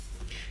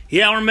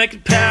Yeah, we're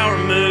making power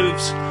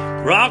moves,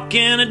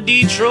 rocking a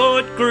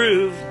Detroit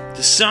groove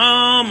to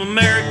some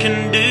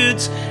American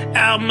dudes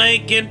out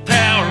making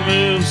power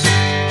moves.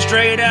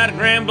 Straight out of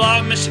Grand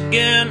Block,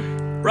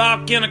 Michigan,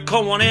 rocking a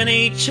cold one in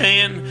each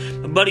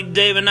hand. My buddy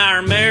Dave and I are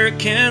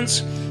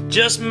Americans,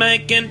 just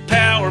making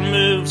power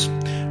moves,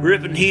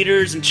 ripping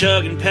heaters and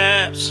chugging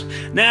paps.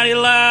 Natty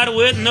light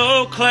with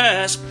no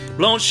class,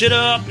 blowing shit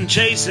up and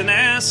chasing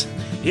ass.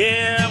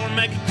 Yeah, we're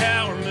making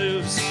power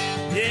moves.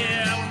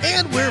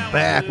 And we're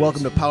back.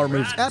 Welcome to Power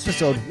Moves,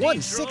 episode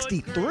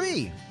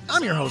 163.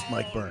 I'm your host,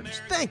 Mike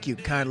Burns. Thank you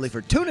kindly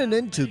for tuning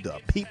in to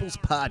the People's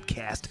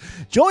Podcast.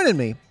 Joining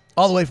me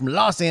all the way from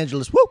Los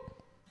Angeles,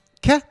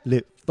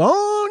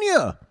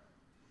 California.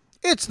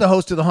 It's the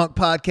host of the Hunk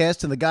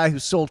Podcast and the guy who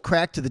sold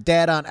crack to the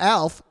dad on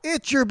Alf.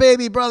 It's your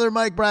baby brother,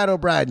 Mike Brado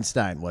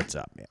Bridenstine. What's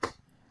up, man?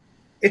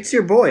 It's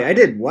your boy. I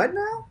did what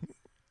now?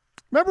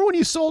 Remember when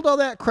you sold all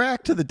that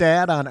crack to the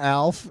dad on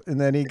Alf, and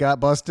then he got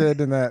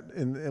busted in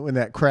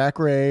that crack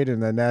raid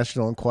in the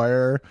National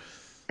Enquirer?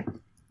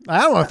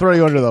 I don't want to throw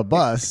you under the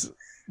bus.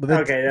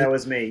 But That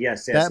was me.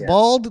 Yes.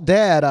 Bald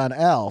dad on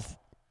Alf,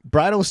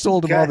 Brido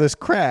sold him all this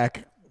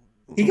crack.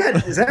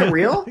 Is that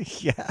real?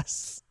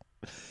 Yes.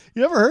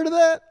 You ever heard of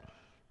that?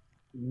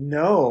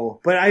 No,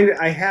 but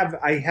I have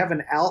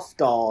an Alf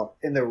doll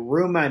in the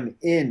room I'm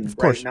in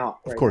right now.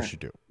 Of course you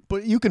do.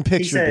 But you can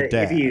picture the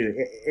dad.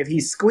 If you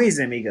squeeze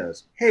him, he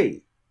goes,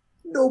 "Hey,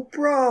 no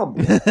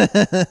problem."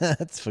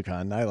 That's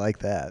fun. I like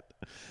that.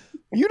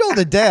 You know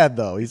the dad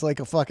though. He's like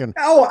a fucking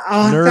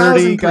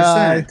nerdy 1000%.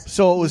 Guy.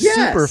 So it was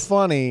super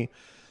funny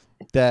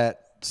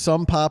that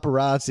some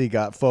paparazzi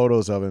got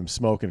photos of him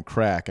smoking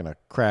crack in a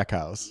crack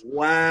house.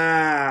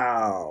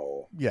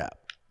 Wow. Yeah,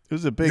 it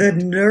was a big. The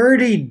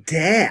nerdy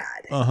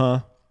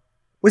dad.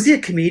 Was he a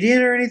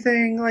comedian or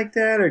anything like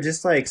that, or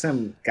just like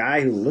some guy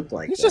who looked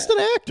like? He's that? just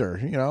an actor,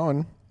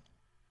 and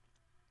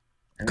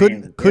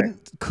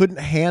couldn't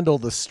handle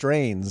the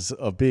strains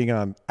of being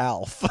on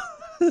Alf.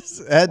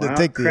 Had to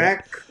take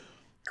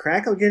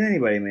crack will get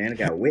anybody, man.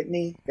 Got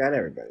Whitney, got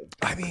everybody.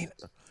 I mean,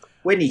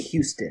 Whitney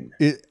Houston.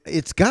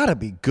 It's got to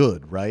be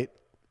good, right?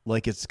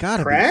 Like it's got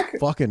to be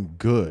fucking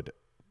good.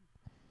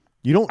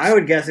 You don't. I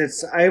would guess that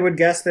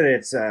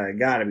it's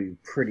got to be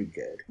pretty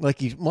good.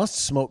 Like you must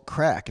smoke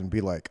crack and be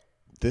like,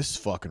 this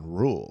fucking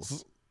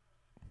rules.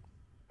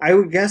 I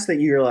would guess that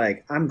you're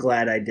like, I'm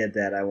glad I did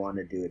that. I want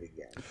to do it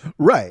again.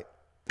 Right.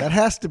 That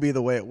has to be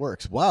the way it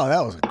works. Wow,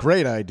 that was a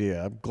great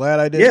idea. I'm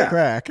glad I did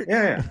crack.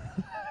 Yeah.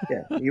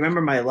 You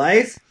remember my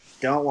life?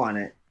 Don't want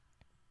it.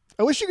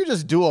 I wish you could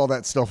just do all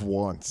that stuff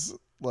once,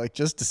 like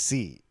just to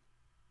see.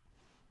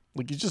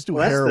 Like you just do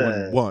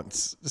heroin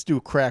once. Just do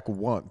crack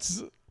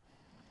once.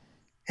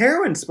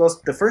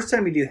 The first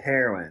time you do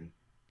heroin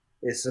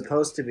is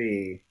supposed to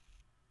be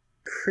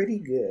pretty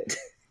good.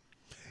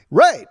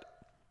 Right.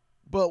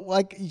 But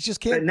like you just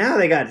can't. But now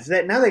they got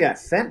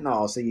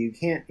fentanyl, so you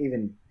can't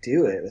even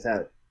do it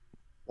without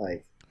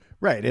like.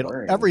 Right.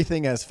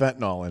 Everything has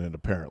fentanyl in it.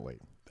 Apparently,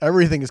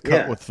 everything is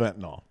cut with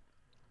fentanyl.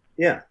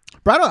 Yeah.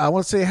 Brado, I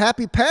want to say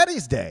Happy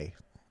Patty's Day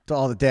to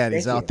all the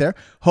daddies out there.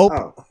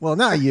 Well,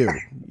 not you.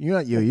 You're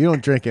not you. You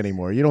don't drink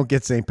anymore. You don't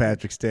get St.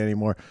 Patrick's Day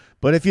anymore.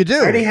 But if you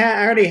do,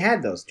 I already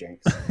had those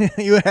drinks.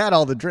 You had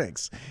all the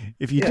drinks.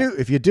 If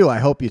you do, I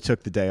hope you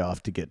took the day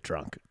off to get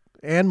drunk.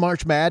 And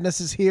March Madness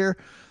is here.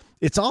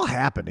 It's all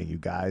happening, you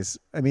guys.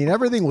 I mean,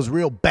 everything was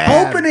real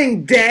bad.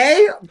 Opening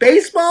day,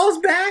 baseball's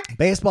back.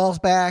 Baseball's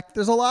back.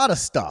 There's a lot of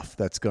stuff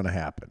that's going to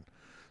happen.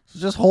 So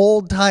just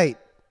hold tight.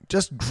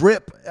 Just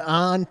grip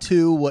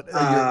onto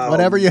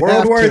whatever you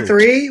have to.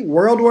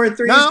 World War III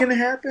is going to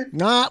happen?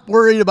 Not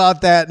worried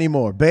about that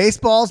anymore.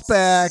 Baseball's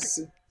back.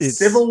 It's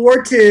Civil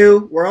War II,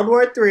 World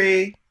War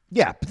III.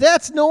 Yeah,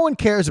 but no one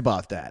cares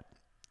about that.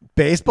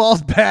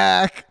 Baseball's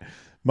back.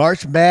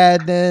 March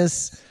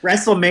Madness.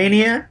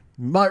 WrestleMania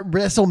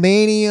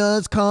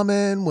is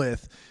coming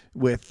with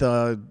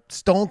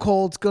Stone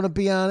Cold's going to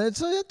be on it.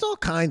 So it's all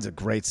kinds of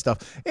great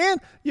stuff.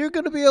 And you're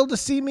going to be able to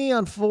see me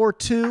on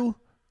 4/2.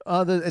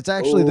 It's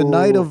actually the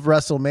night of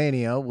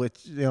WrestleMania, which,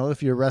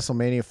 if you're a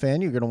WrestleMania fan,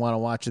 you're going to want to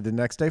watch it the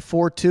next day.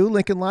 4/2,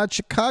 Lincoln Lodge,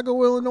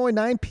 Chicago, Illinois,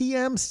 9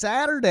 p.m.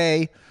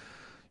 Saturday.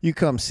 You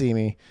come see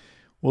me.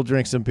 We'll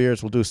drink some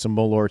beers. We'll do some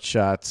Malort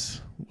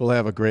shots. We'll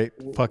have a great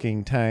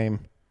fucking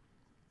time.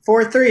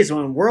 4/3 is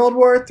when World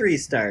War III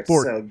starts.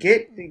 So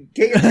get your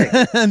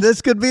ticket. And this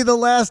could be the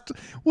last.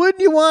 Wouldn't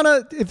you want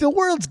to, if the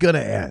world's going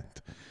to end,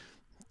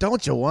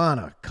 don't you want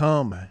to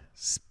come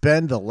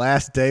spend the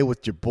last day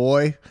with your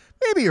boy?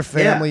 Maybe your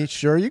family,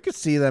 sure. You could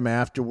see them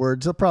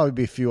afterwards. It'll probably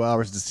be a few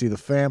hours to see the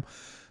fam.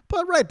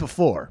 But right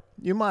before,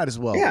 you might as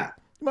well. Yeah.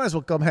 You might as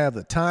well come have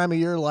the time of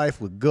your life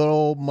with good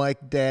old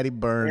Mike Daddy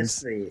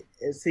Burns.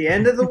 It's the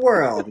end of the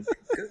world.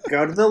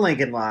 Go to the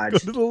Lincoln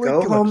Lodge.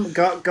 Go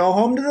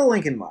home to the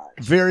Lincoln Lodge.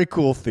 Very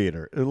cool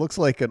theater. It looks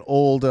like an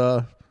old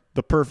The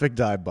Perfect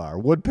Dive Bar.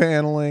 Wood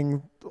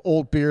paneling,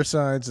 old beer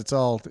signs. It's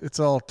all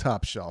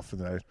top shelf.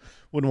 And I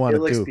wouldn't want to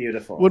do. It looks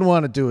beautiful. Wouldn't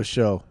want to do a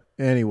show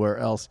anywhere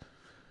else.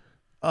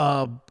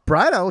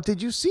 Brido,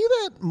 did you see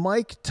that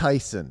Mike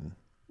Tyson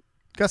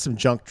got some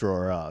junk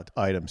drawer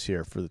items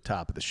here for the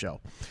top of the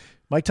show.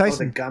 Mike Oh,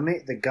 Tyson.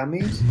 the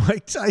gummies?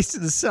 Mike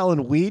Tyson is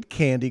selling weed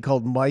candy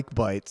called Mike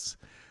Bites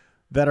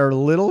that are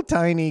little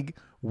tiny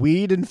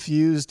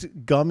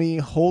weed-infused gummy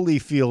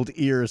Holyfield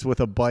ears with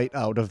a bite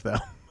out of them.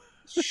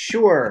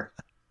 Sure.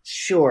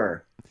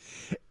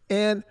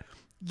 And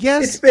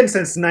yes, It's been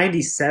since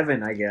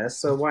 97, I guess,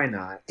 so why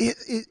not?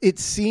 it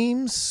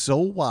seems so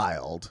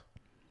wild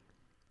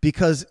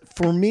because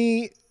for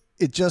me,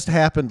 it just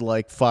happened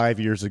like 5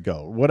 years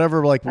ago.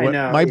 Whatever, like I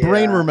know, my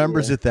brain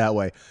remembers yeah. it that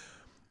way.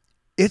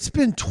 It's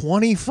been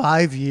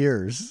 25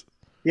 years.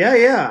 Yeah.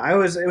 It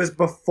was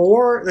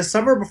before the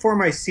summer before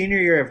my senior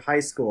year of high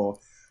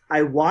school.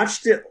 I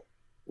watched it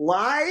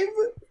live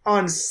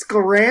on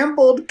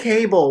scrambled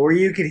cable where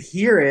you could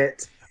hear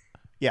it.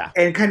 Yeah.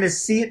 And kind of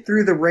see it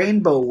through the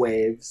rainbow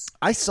waves.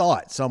 I saw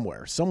it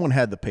somewhere. Someone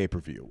had the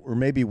pay-per-view, or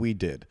maybe we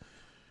did.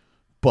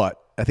 But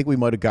I think we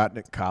might have gotten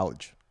it in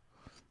college.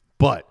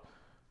 But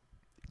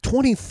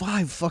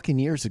 25 fucking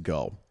years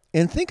ago.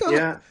 And think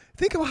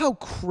of how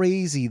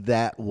crazy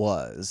that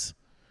was.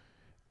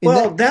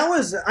 That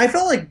was, I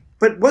felt like,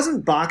 but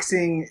wasn't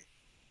boxing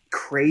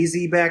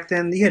crazy back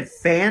then? You had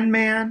Fan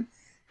Man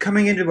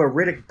coming into a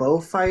Riddick Bowe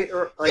fight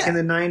or in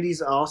the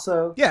 90s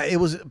also. Yeah,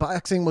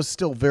 boxing was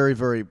still very,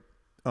 very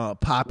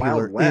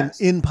popular Wild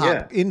West. in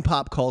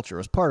pop culture.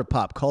 As part of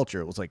pop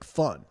culture, it was like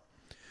fun.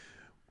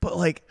 But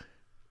like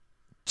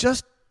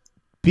just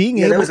being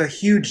able, that was a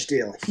huge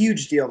deal,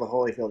 the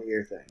Holyfield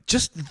ear thing.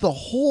 Just the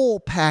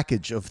whole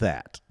package of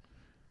that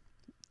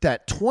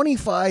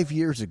 25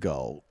 years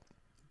ago,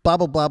 blah,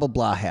 blah, blah, blah,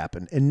 blah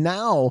happened. And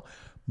now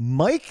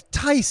Mike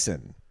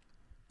Tyson,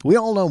 we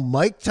all know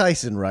Mike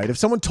Tyson, right? If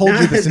someone told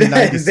you this in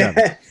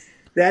 97.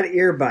 That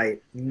ear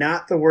bite,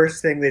 not the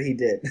worst thing that he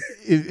did.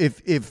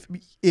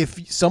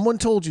 If someone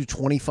told you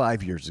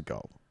 25 years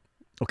ago,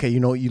 okay,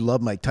 you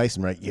love Mike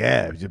Tyson, right?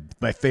 Yeah, he's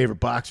my favorite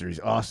boxer. He's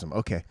awesome.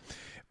 Okay.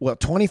 Well,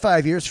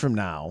 25 years from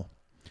now,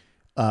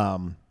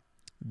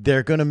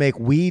 they're going to make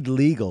weed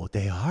legal.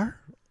 They are?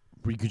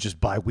 You can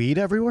just buy weed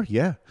everywhere?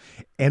 Yeah.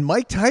 And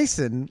Mike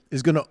Tyson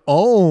is going to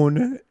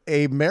own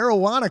a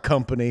marijuana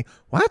company.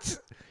 What?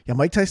 Yeah,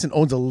 Mike Tyson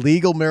owns a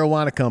legal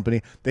marijuana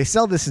company. They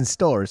sell this in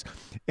stores.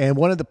 And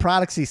one of the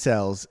products he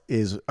sells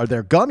are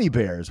their gummy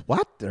bears.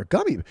 What? They're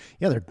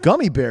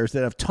gummy bears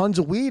that have tons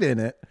of weed in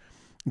it.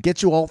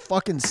 Get you all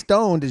fucking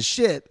stoned as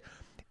shit.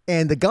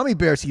 And the gummy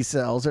bears he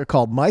sells are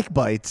called Mike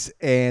Bites,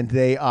 and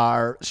they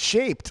are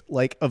shaped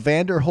like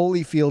Evander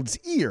Holyfield's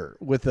ear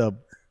with a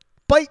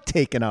bite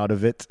taken out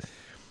of it.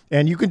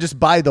 And you can just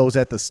buy those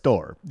at the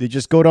store. You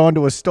just go down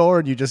to a store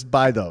and you just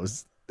buy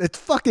those. It's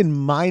fucking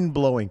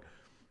mind-blowing.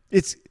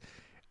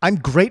 I'm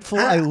grateful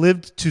I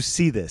lived to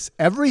see this.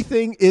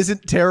 Everything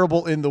isn't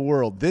terrible in the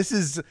world. This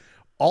is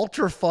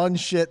ultra fun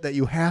shit that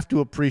you have to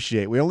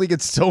appreciate. We only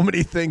get so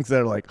many things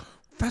that are like,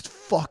 that's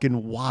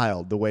fucking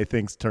wild the way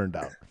things turned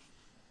out.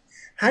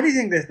 How do you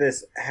think that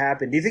this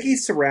happened? Do you think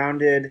he's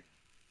surrounded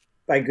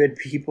by good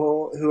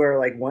people who are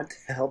like want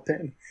to help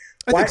him?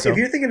 I think so. If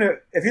you're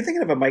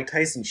thinking of a Mike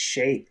Tyson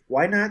shape,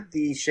 why not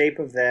the shape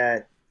of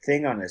that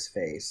thing on his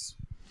face?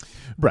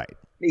 Right.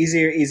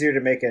 Easier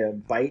to make a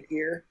bite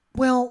ear.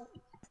 Well,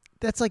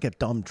 that's like a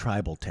dumb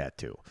tribal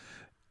tattoo.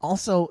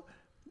 Also,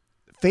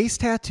 face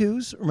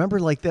tattoos. Remember,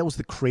 like that was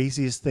the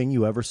craziest thing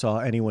you ever saw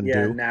anyone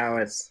do. Now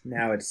it's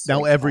now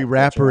like every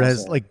rapper has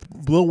also. like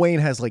Lil Wayne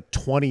has like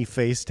 20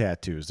 face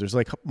tattoos. There's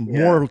like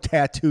more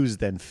tattoos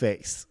than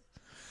face.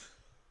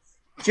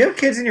 Did you have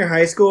kids in your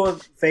high school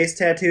with face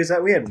tattoos?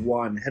 We had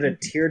one. Had a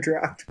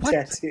teardrop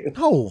tattoo.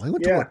 No, I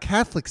went to a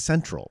Catholic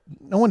Central.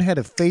 No one had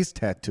a face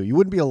tattoo. You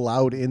wouldn't be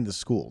allowed in the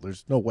school.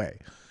 There's no way.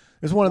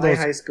 There's one of those.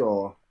 My high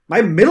school.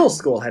 My middle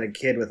school had a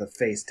kid with a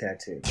face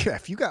tattoo. Yeah,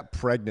 if you got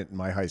pregnant in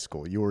my high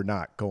school, you were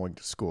not going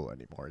to school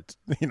anymore. It's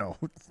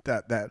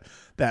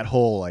that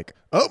whole like,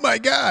 oh my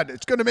God,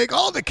 it's going to make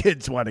all the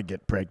kids want to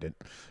get pregnant.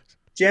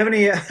 Do you have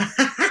any?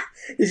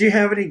 Did you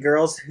have any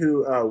girls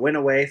who went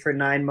away for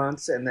 9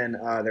 months and then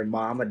their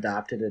mom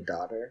adopted a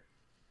daughter?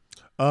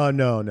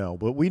 No,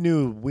 but we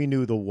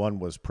knew the one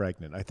was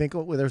pregnant. I think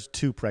there's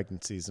 2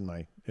 pregnancies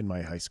in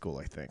my high school.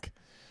 I think.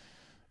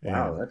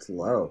 Wow, that's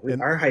low.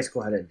 Our high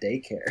school had a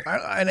daycare.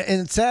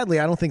 And sadly,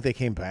 I don't think they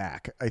came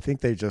back. I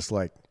think they just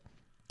like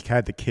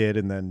had the kid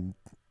and then,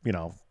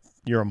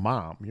 you're a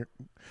mom.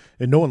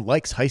 And no one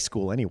likes high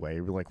school anyway.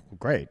 You're like, well,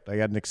 great. I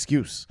got an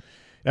excuse.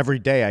 Every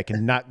day I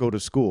can not go to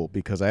school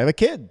because I have a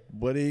kid.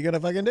 What are you going to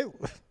fucking do?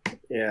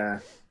 Yeah.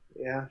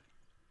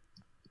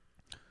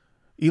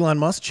 Elon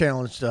Musk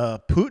challenged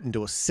Putin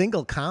to a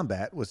single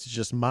combat, which is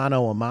just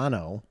mano a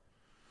mano,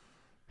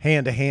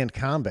 hand-to-hand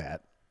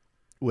combat,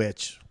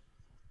 which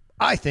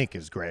I think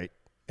is great.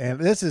 And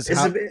this is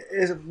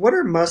what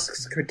are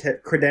Musk's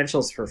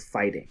credentials for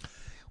fighting?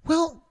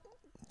 Well,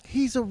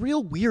 he's a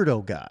real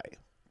weirdo guy,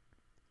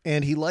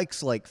 and he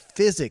likes like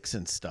physics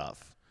and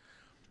stuff.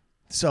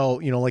 So,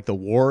 like the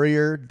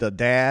warrior, the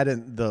dad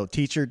and the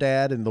teacher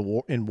dad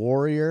in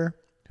Warrior,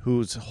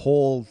 whose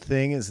whole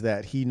thing is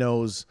that he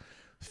knows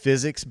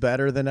physics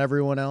better than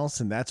everyone else,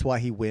 and that's why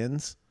he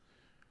wins.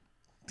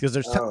 Because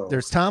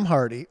there's Tom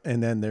Hardy,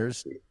 and then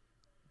there's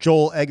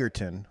Joel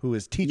Egerton, who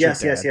is teacher.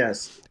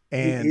 Yes.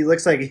 And he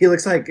looks like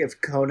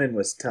if Conan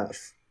was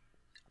tough.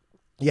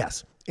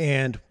 Yes,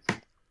 and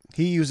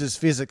he uses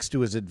physics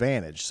to his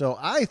advantage. So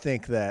I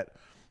think that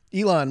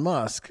Elon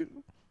Musk,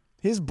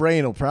 his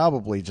brain will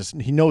probably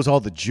he knows all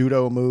the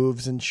judo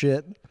moves and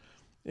shit.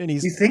 And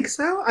You think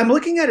so? I'm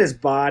looking at his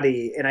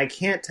body, and I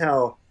can't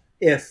tell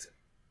if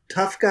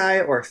tough guy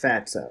or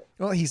fatso.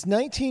 Well, he's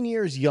 19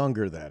 years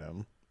younger than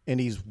him, and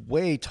he's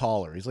way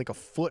taller. He's like a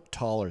foot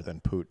taller than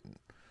Putin.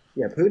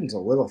 Yeah, Putin's a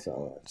little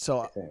fella.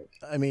 So,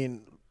 I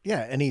mean,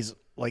 yeah, and he's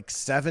like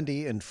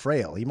 70 and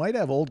frail. He might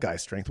have old guy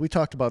strength. We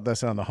talked about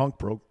this on the Hunk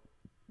Broke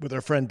with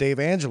our friend Dave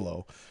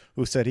Angelo,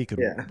 who said he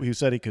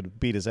could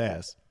beat his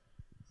ass.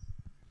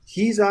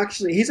 He's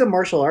a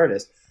martial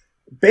artist.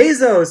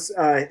 Bezos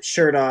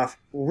shirt off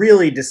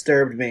really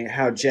disturbed me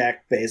how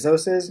Jack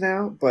Bezos is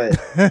now, but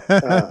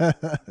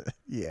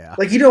yeah.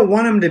 Like you don't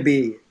want him to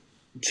be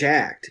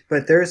jacked,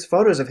 but there's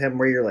photos of him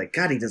where you're like,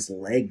 God, he does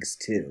legs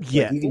too. Like,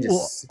 Yeah. you can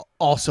just...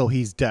 Also,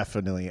 he's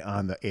definitely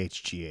on the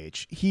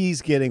HGH.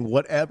 He's getting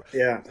whatever.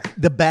 Yeah.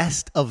 The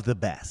best of the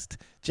best.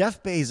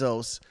 Jeff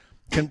Bezos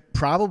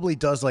probably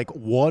does like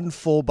one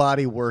full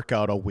body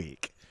workout a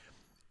week,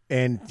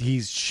 and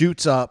he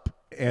shoots up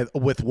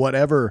with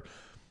whatever.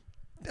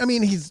 I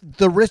mean, he's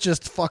the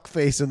richest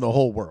fuckface in the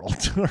whole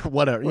world, or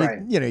whatever.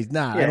 Right. He's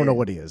not. I don't know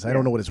what he is. I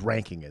don't know what his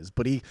ranking is,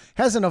 but he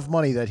has enough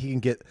money that he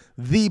can get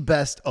the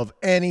best of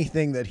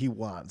anything that he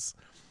wants.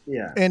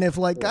 Yeah. And if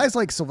guys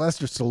like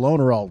Sylvester Stallone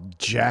are all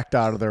jacked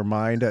out of their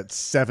mind at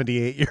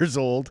 78 years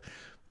old,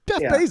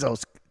 Jeff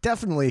Bezos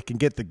definitely can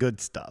get the good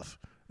stuff.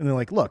 And they're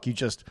like, look,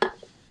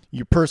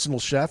 your personal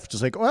chef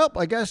just like, well,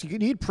 I guess you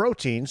need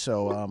protein.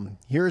 So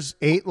here's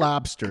 8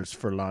 lobsters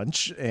for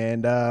lunch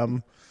and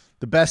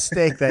the best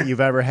steak that you've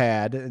ever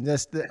had. And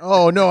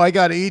oh, no, I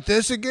got to eat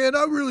this again.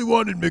 I really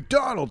wanted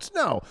McDonald's.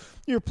 No,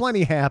 you're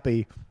plenty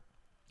happy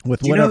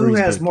with whatever. You know who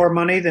has more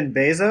money than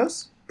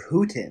Bezos?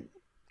 Putin.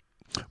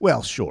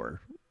 Well, sure.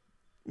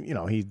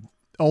 He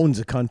owns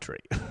a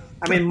country.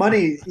 I mean,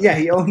 money,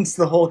 he owns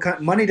the whole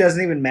country. Money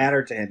doesn't even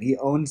matter to him. He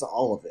owns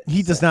all of it.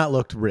 He does not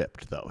look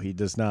ripped, though. He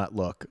does not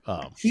look...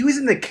 He was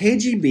in the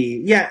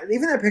KGB. Yeah,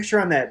 even that picture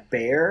on that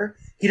bear,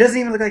 he doesn't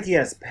even look like he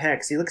has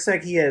pecs. He looks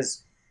like he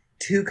has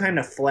 2 kind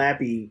of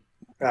flappy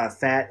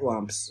fat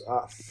lumps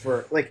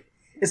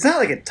it's not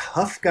like a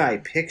tough guy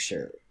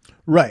picture.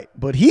 Right,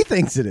 but he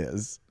thinks it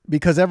is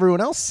because everyone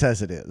else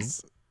says it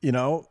is,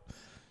 Yeah,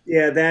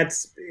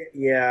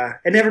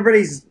 and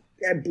everybody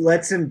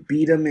lets him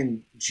beat him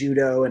in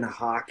judo and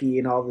hockey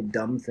and all the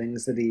dumb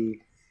things that he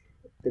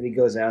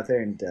goes out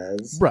there and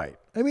does. Right.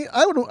 I mean,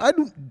 I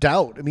don't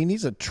doubt. I mean,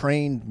 he's a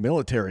trained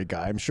military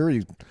guy. I'm sure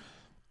he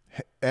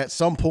at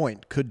some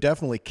point could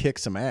definitely kick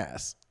some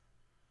ass.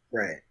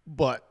 Right.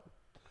 But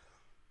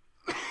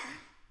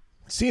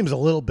seems a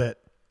little bit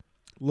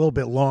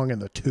long in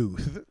the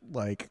tooth.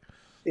 Like,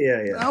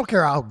 yeah. I don't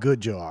care how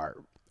good you are.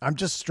 I'm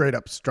just straight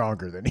up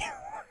stronger than you.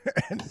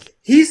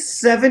 He's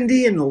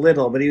 70 and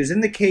little, but he was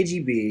in the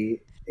KGB,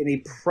 and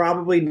he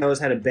probably knows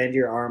how to bend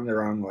your arm the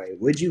wrong way.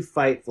 Would you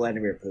fight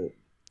Vladimir Putin?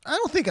 I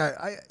don't think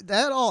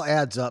that all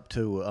adds up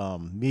to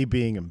me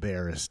being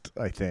embarrassed,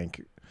 I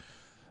think.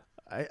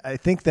 I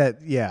think that,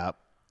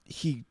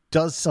 he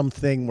does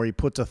something where he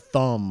puts a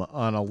thumb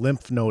on a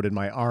lymph node in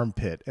my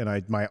armpit,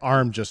 and my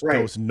arm just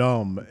goes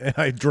numb, and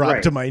I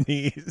drop to my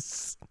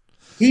knees.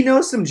 He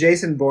knows some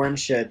Jason Bourne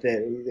shit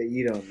that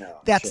you don't know.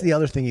 That's the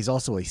other thing. He's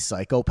also a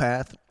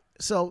psychopath.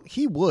 So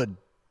he would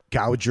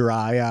gouge your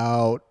eye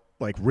out,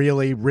 like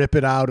really rip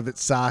it out of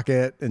its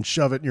socket and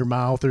shove it in your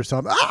mouth or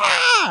something.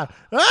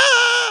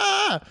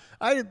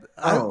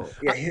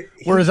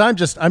 Whereas I'm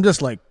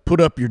just like, put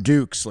up your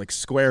dukes, like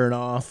squaring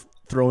off,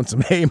 throwing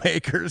some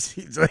haymakers.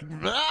 He's like,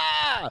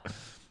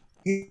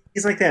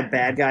 He's like that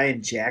bad guy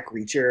in Jack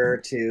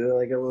Reacher too,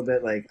 like a little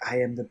bit like, I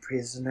am the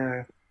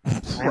prisoner.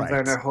 I'm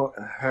Werner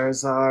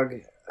Herzog.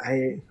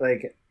 I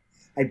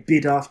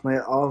bit off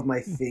all of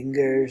my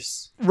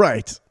fingers.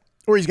 Right.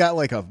 Or he's got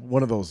like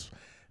one of those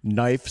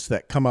knives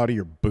that come out of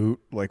your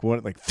boot,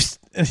 and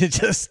it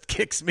just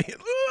kicks me.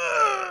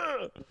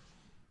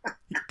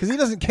 Because he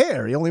doesn't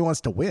care. He only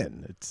wants to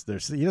win.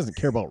 He doesn't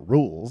care about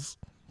rules.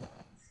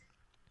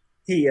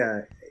 He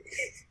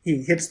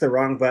hits the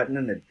wrong button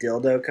and a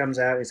dildo comes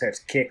out. He starts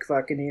kick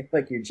fucking you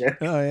like you're Jeff.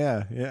 Oh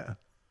yeah.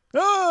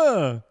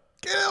 Oh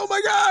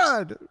my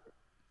God!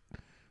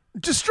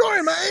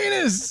 Destroying my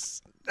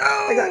anus. No,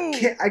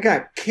 I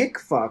got kick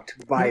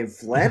fucked by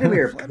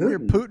Vladimir Putin. Vladimir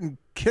Putin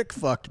kick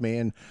fucked me,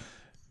 and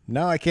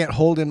now I can't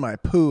hold in my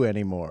poo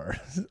anymore.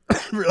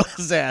 Real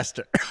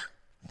disaster.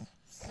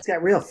 It's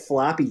got real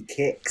floppy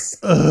kicks.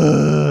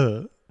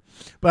 But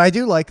I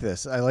do like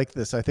this. I like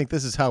this. I think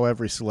this is how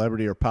every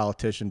celebrity or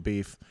politician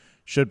beef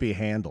should be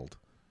handled.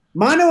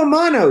 Mano a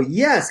mano,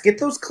 yes. Get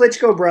those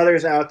Klitschko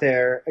brothers out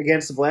there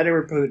against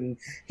Vladimir Putin.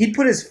 He'd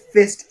put his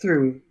fist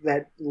through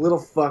that little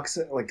fuck's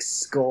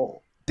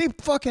skull. They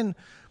fucking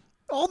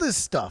all this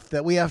stuff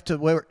that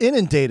we're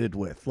inundated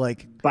with,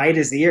 like bite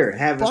his ear.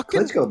 Have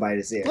Klitschko bite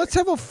his ear. Let's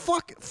have a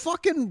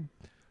fucking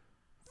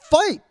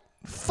Fight.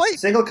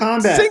 Single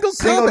combat. Single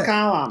combat.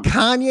 column.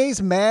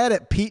 Kanye's mad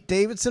at Pete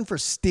Davidson for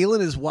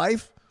stealing his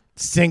wife.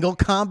 Single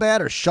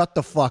combat or shut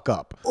the fuck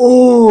up.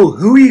 Oh,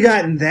 who you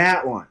got in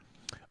that one?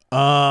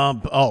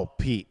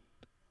 Pete.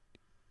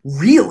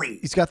 Really?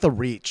 He's got the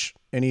reach,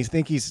 and he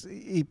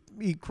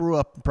grew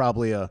up in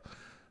probably a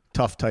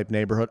tough type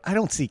neighborhood. I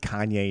don't see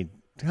Kanye.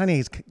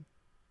 Kanye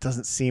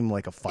doesn't seem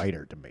like a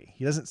fighter to me.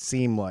 He doesn't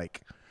seem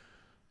like.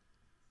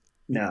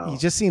 No. He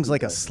just seems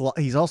like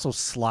he's also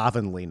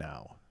slovenly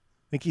now.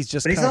 I think he's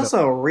just. But he's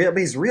also real.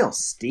 He's real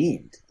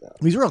steamed though.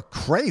 He's real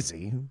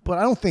crazy, but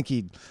I don't think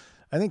he'd.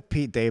 I think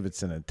Pete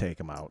Davidson would take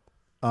him out.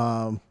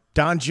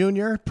 Don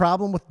Jr.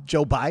 problem with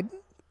Joe Biden.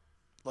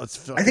 I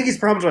think he's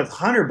problems with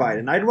Hunter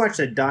Biden. I'd watch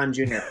a Don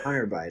Jr.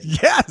 Hunter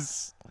Biden.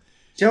 Yes.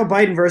 Joe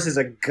Biden versus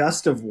a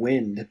gust of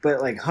wind, but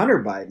like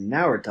Hunter Biden.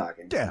 Now we're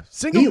talking. Yeah,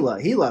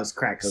 he loves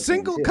crack cocaine.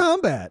 Single too.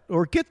 combat,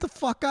 or get the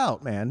fuck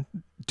out, man.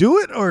 Do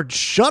it or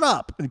shut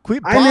up and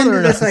quit I'm bothering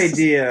into this us.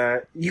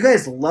 idea. You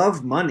guys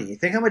love money.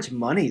 Think how much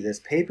money this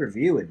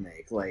pay-per-view would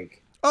make.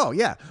 Like, oh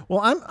yeah. Well,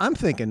 I'm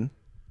thinking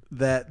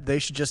that they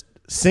should just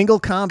Single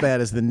Combat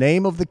is the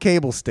name of the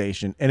cable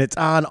station, and it's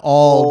on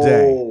all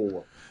day.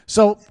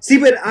 So see,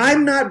 but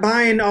I'm not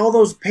buying all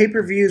those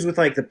pay-per-views with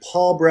like the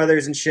Paul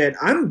brothers and shit.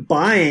 I'm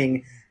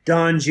buying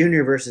Don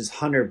Jr. versus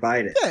Hunter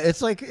Biden. Yeah,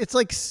 it's like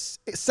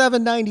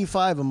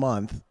 $7.95 a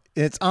month.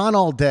 It's on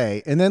all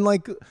day, and then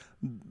like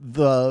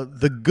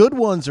the good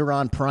ones are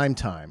on prime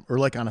time or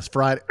like on a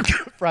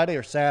Friday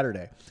or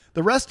Saturday.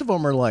 The rest of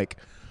them are like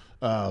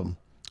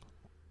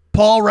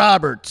Paul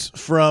Roberts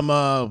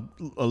from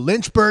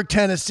Lynchburg,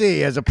 Tennessee,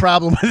 has a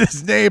problem with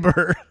his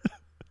neighbor.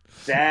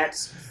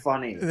 That's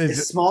funny.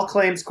 It's small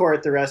claims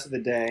court the rest of the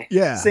day.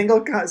 Yeah.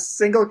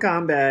 Single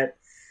combat,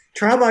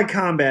 trial by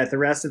combat the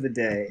rest of the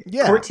day.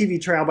 Yeah. Court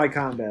TV trial by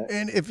combat.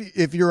 And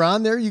if you're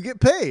on there, you get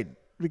paid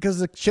because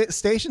the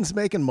station's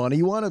making money.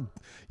 You want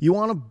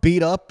to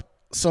beat up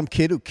some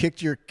guy who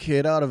kicked your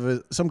kid out of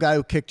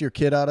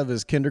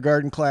his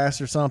kindergarten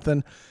class or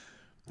something.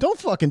 Don't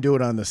fucking do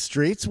it on the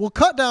streets. We'll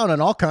cut down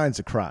on all kinds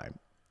of crime,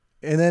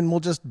 and then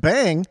we'll just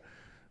bang.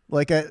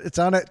 It's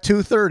on at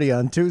 2:30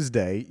 on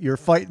Tuesday. You're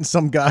fighting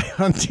some guy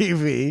on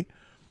TV.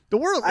 The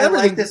world. I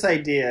like this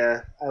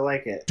idea. I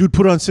like it. Dude,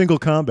 put on Single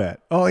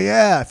Combat. Oh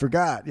yeah, I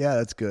forgot. Yeah,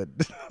 that's good.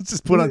 Let's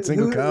just put on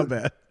Single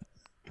Combat.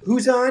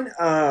 Who's on?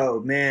 Oh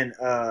man,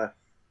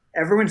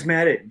 everyone's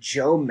mad at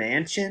Joe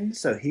Manchin,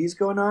 so he's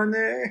going on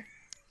there.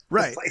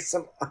 Right. Play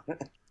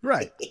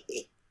right.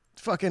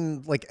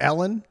 Fucking like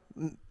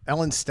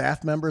Ellen's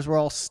staff members were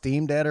all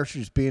steamed at her. She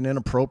was being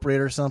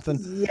inappropriate or something.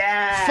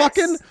 Yes.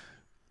 Fucking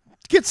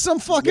get some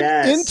fucking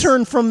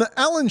intern from the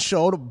Ellen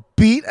show to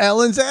beat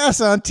Ellen's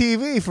ass on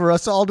TV for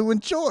us all to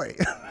enjoy.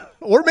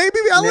 Or maybe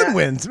Ellen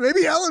wins.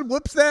 Maybe Ellen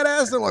whoops that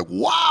ass and like,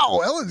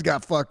 wow, Ellen's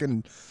got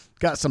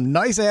some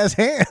nice ass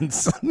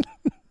hands.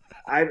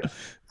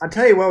 I'll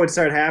tell you what would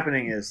start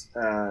happening is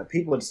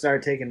people would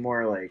start taking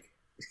more like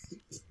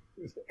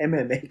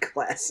MMA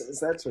classes.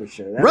 That's for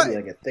sure. That would be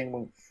like a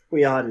thing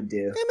we ought to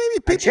do. Yeah, maybe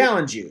people, I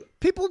challenge you.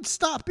 People would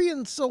stop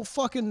being so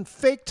fucking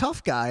fake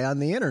tough guy on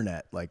the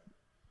internet. Like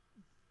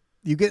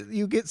you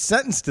get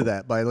sentenced to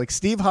that by like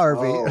Steve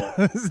Harvey,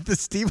 the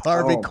Steve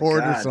Harvey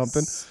court or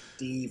something.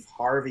 Steve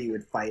Harvey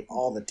would fight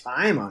all the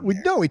time on.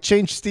 We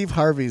changed Steve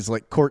Harvey's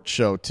like court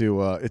show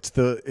to it's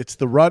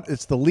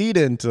the lead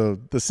into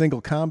the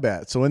Single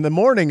Combat. So in the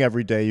morning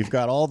every day you've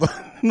got all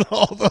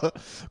the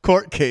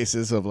court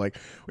cases of like,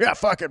 yeah,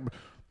 fucking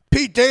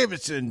Pete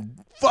Davidson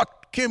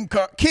fucked Kim,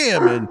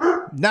 and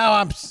now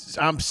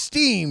I'm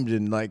steamed,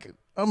 and like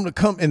I'm gonna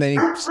come, and then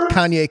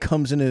Kanye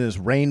comes in his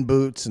rain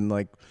boots and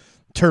like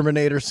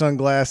Terminator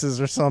sunglasses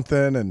or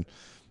something, and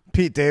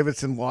Pete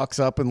Davidson walks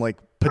up in like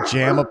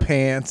pajama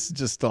pants,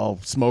 just all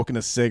smoking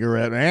a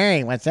cigarette.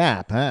 Hey, what's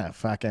up? Huh?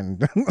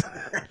 Fucking.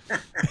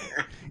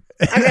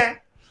 Okay.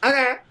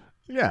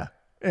 Yeah,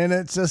 and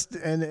it's just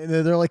and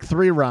they're like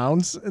 3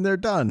 rounds and they're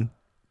done.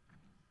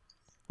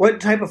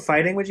 What type of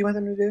fighting would you want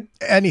them to do?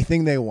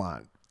 Anything they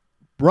want.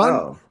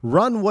 Run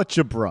what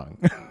you brung.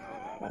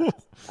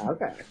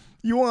 Okay.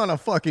 You want to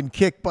fucking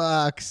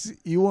kickbox.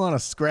 You want to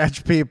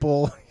scratch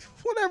people.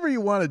 Whatever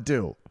you want to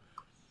do.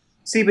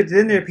 See, but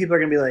then there people are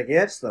going to be like,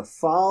 yeah, it's the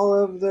fall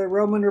of the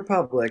Roman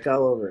Republic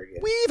all over again.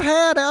 We've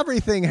had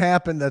everything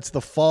happen that's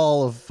the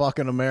fall of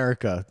fucking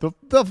America.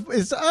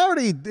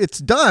 It's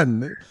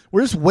done.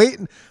 We're just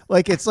waiting.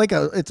 Like it's like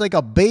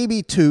a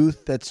baby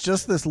tooth that's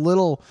just this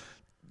little.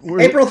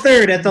 April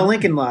 3rd at the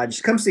Lincoln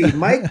Lodge. Come see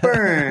Mike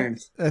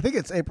Burns. I think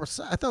it's April.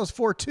 I thought it was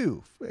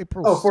 4/2.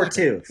 April.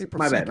 4/2.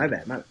 My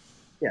bad.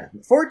 Yeah,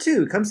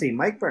 4/2. Come see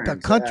Mike Burns. The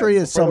country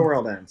is some the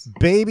world ends.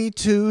 Baby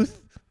tooth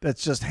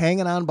that's just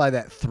hanging on by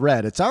that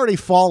thread. It's already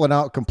fallen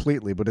out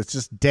completely, but it's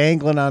just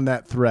dangling on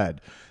that thread.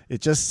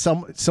 It's just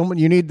someone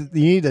you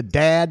need a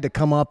dad to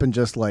come up and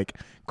just like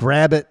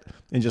grab it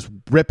and just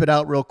rip it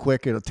out real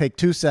quick. It'll take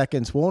 2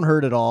 seconds, won't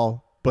hurt at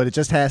all, but it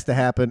just has to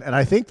happen. And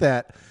I think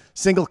that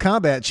Single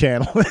Combat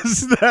channel we're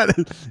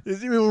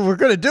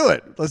gonna do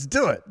it. Let's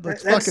do it.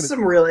 That's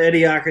some real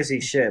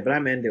idiocracy shit, but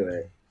I'm into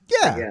it.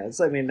 Yeah.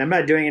 I'm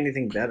not doing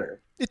anything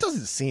better. It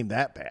doesn't seem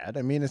that bad.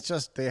 I mean, it's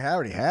just they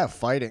already have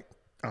fighting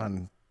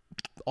on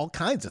all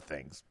kinds of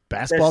things.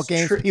 Basketball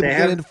games, people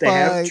get into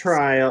fights.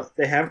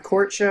 They have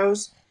court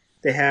shows.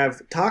 They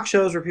have talk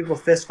shows where people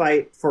fist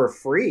fight for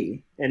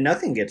free and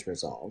nothing gets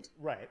resolved.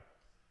 Right.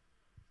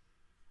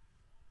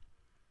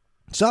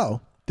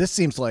 So this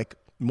seems like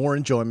more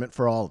enjoyment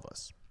for all of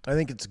us. I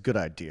think it's a good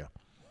idea.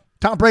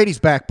 Tom Brady's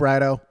back,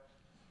 Brido.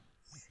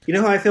 You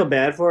know who I feel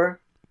bad for?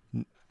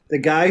 The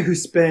guy who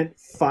spent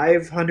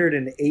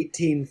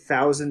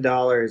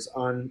 $518,000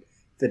 on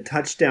the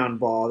touchdown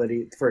ball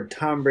for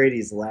Tom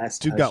Brady's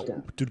last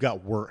touchdown. Dude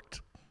got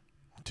worked.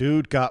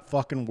 Dude got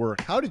fucking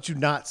worked. How did you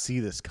not see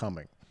this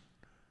coming?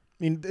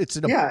 I mean, it's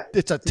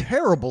a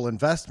terrible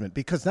investment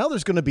because now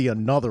there's going to be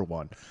another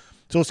one.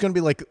 So it's going to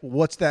be like,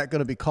 what's that going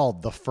to be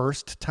called? The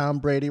first Tom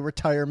Brady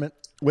retirement?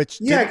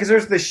 Because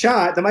there's the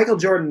shot, the Michael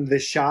Jordan, the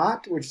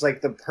shot, which is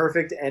like the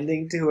perfect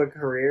ending to a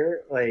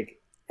career.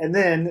 And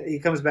then he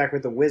comes back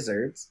with the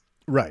Wizards.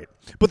 Right.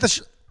 But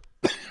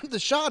the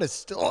shot is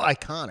still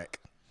iconic.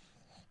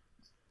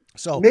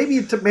 So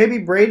maybe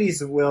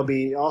Brady's will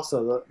be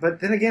also. But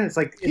then again, it's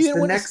like it's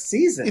the next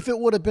season. If it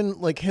would have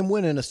been like him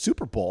winning a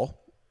Super Bowl,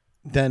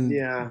 then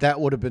that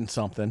would have been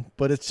something.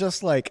 But it's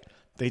just like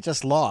they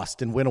just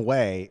lost and went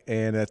away,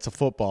 and it's a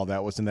football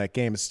that was in that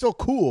game. It's still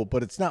cool,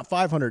 but it's not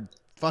 $510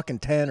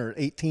 or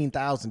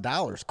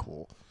 $18,000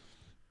 cool.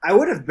 I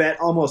would have bet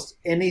almost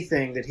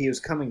anything that he was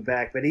coming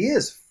back, but he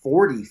is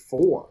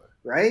 44,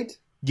 right?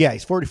 Yeah,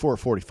 he's 44 or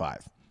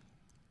 45.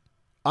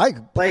 I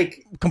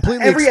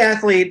completely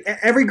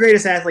every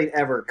greatest athlete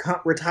ever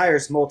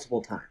retires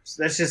multiple times.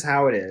 That's just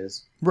how it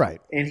is.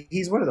 Right. And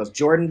he's one of those.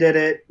 Jordan did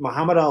it.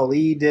 Muhammad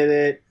Ali did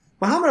it.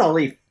 Muhammad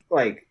Ali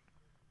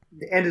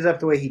ended up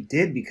the way he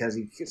did because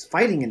he was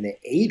fighting in the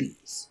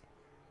 80s.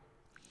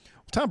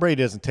 Tom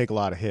Brady doesn't take a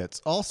lot of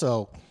hits.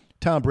 Also,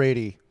 Tom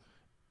Brady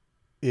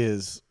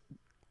is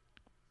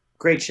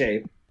great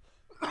shape.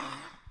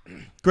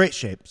 Great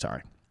shape,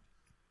 sorry.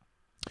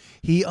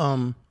 He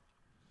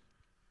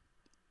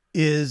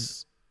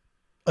is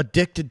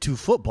addicted to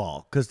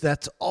football because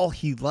that's all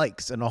he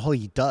likes and all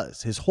he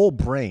does. His whole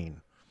brain.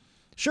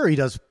 Sure, he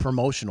does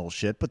promotional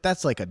shit, but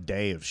that's like a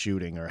day of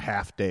shooting or a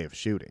half day of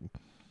shooting.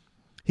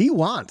 He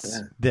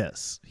wants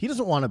this. He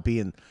doesn't want to be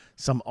in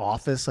some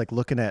office like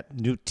looking at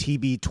new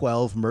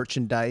TB12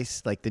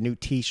 merchandise, like the new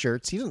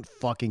T-shirts. He doesn't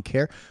fucking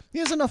care. He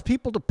has enough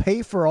people to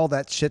pay for all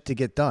that shit to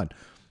get done.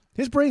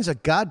 His brain's a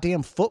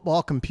goddamn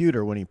football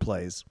computer when he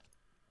plays.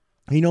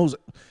 He knows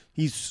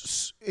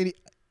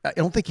I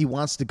don't think he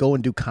wants to go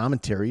and do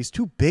commentary. He's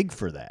too big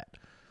for that.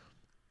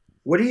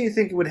 What do you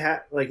think would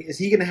happen? Like, is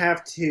he going to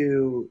have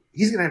to?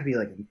 He's going to have to be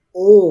like an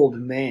old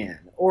man,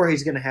 or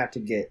he's going to have to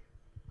get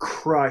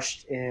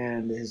crushed,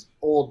 and his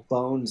old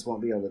bones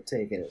won't be able to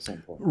take it at some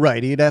point.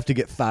 Right, he'd have to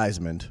get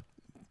Theismann.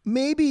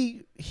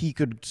 Maybe he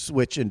could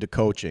switch into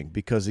coaching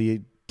because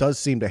he does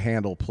seem to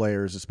handle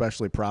players,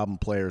 especially problem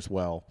players,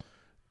 well,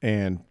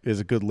 and is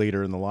a good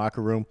leader in the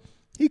locker room.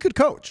 He could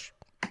coach,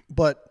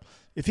 but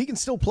if he can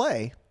still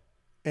play.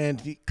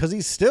 And because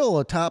he's still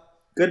a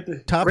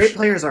great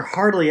players are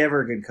hardly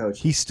ever a good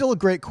coach. He's still a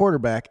great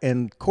quarterback,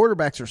 and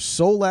quarterbacks are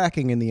so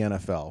lacking in the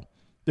NFL.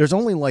 There's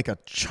only like a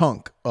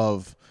chunk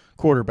of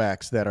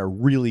quarterbacks that are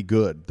really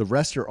good. The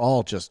rest are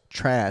all just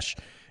trash,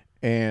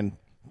 and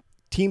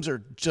teams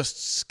are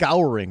just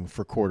scouring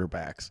for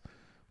quarterbacks.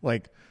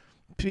 Like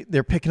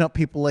they're picking up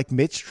people like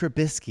Mitch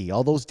Trubisky.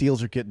 All those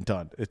deals are getting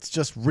done.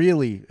 It's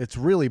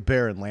really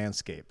barren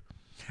landscape.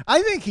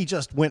 I think he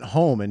just went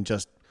home and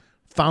just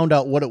found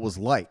out what it was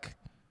like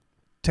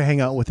to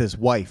hang out with his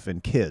wife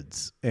and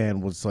kids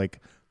and was like,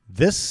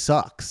 this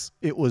sucks.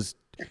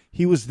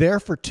 He was there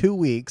for 2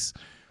 weeks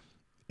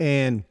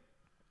and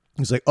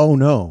he's like, oh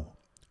no,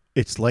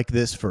 it's like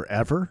this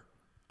forever.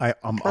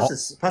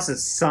 Plus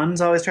his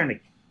son's always trying to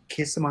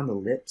kiss him on the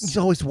lips. He's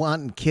always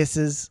wanting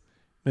kisses.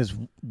 His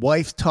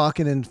wife's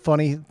talking in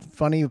funny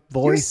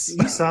voice.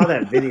 You saw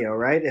that video,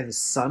 right? Of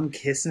his son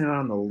kissing him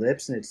on the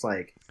lips, and it's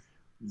like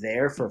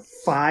there for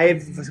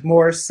 5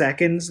 more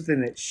seconds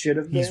than it should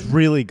have been. He's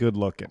really good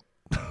looking.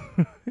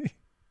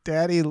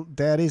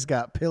 Daddy's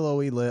got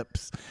pillowy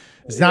lips.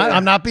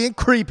 I'm not being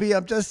creepy.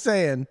 I'm just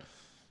saying,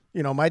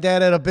 my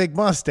dad had a big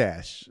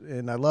mustache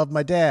and I love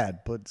my dad,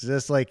 but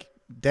just like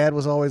dad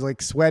was always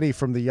like sweaty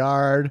from the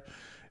yard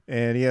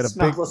and he had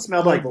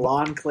smelled like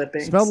lawn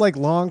clippings. Smelled like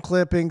lawn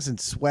clippings and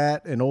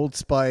sweat and Old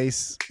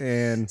Spice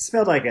and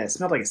smelled like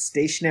a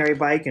stationary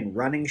bike and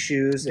running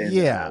shoes and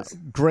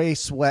gray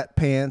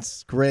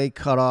sweatpants, gray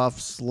cutoff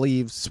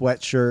sleeves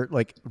sweatshirt,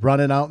 like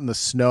running out in the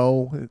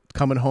snow,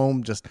 coming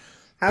home just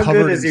How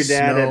good was your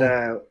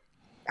dad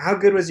how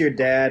good was your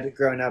dad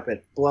growing up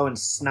at blowing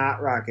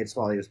snot rockets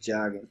while he was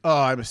jogging?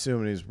 Oh, I'm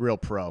assuming he's real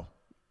pro.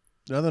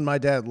 Nothing my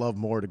dad loved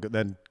more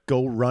than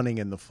go running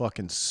in the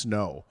fucking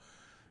snow.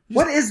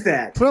 What is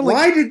that?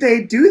 Why did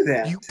they do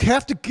that? You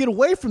have to get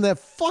away from that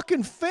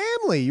fucking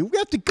family. You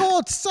have to go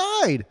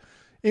outside.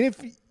 And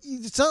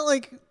it's not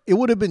like it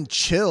would have been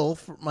chill.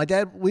 My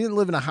dad, we didn't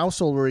live in a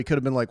household where he could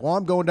have been like, well,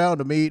 I'm going down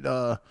to meet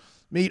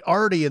meet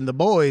Artie and the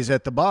boys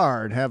at the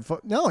bar and have fun.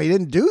 No, he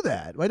didn't do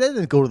that. My dad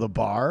didn't go to the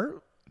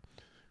bar.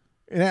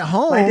 And at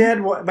home,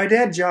 my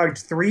dad jogged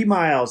 3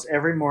 miles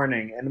every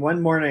morning. And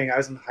one morning I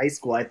was in high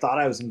school. I thought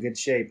I was in good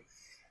shape.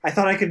 I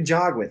thought I could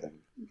jog with him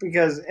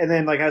and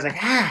then I was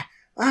like, I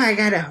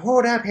gotta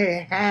hold up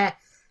here. And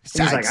he's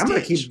like, I'm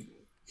gonna keep.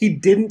 He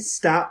didn't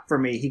stop for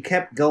me. He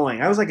kept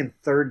going. I was like in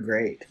 3rd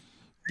grade.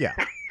 Yeah,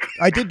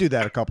 I did do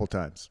that a couple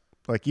times.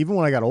 Like even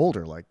when I got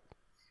older, like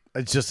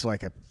it's just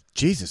like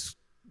Jesus,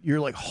 you're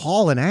like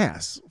hauling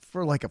ass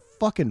for like a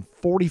fucking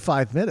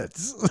 45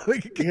 minutes.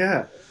 Like,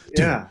 yeah.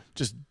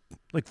 Just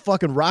like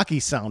fucking Rocky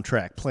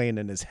soundtrack playing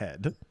in his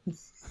head.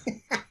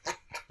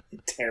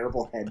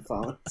 Terrible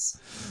headphones.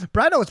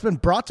 Brado, it's been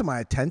brought to my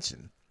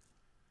attention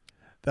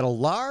that a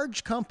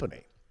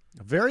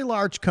very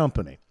large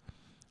company,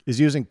 is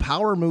using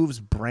Power Moves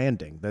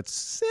branding that's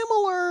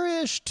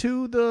similar-ish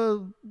to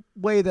the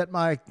way that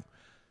my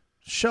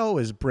show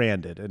is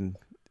branded. And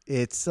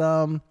it's,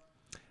 I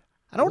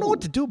don't know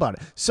what to do about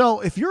it. So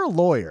if you're a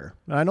lawyer,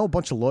 and I know a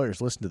bunch of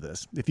lawyers listen to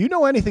this, if you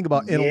know anything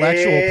about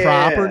intellectual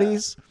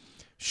properties,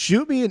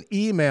 shoot me an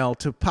email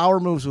to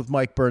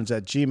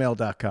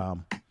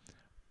powermoveswithmikeburns@gmail.com.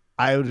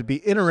 I would be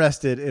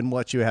interested in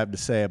what you have to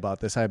say about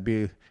this. I'd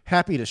be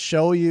happy to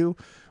show you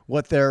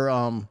what they're,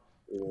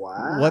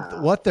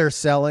 what they're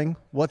selling,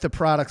 what the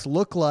products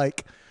look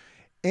like,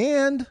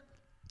 and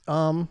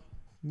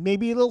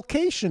maybe a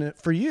location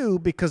for you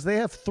because they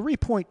have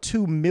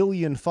 3.2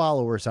 million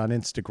followers on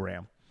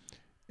Instagram,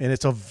 and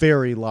it's a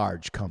very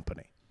large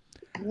company.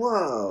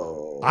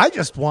 Whoa! I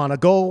just want to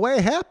go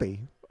away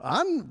happy.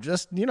 I'm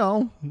just,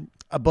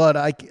 but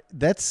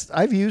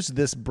I've used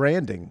this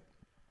branding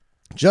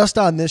just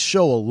on this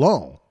show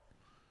alone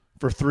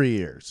for 3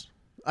 years.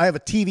 I have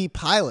a TV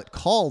pilot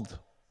called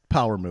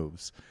Power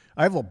Moves.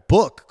 I have a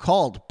book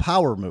called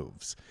Power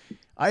Moves.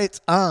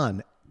 It's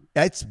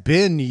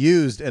been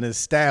used and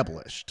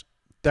established.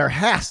 There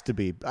has to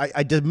be.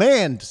 I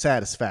demand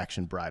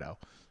satisfaction, Brido.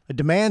 I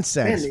demand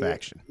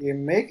satisfaction. Man, you're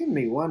making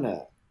me want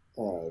to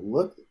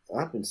look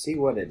up and see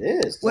what it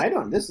is.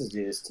 This is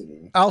news to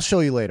me. I'll show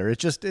you later.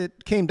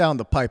 It came down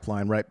the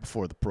pipeline right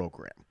before the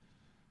program.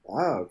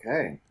 Oh,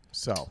 okay.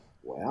 So.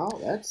 Well,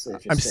 that's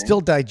interesting. I'm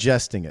still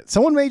digesting it.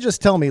 Someone may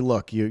just tell me,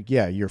 look,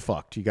 you're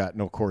fucked. You got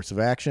no course of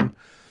action.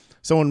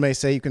 Someone may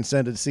say you can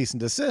send it to cease and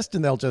desist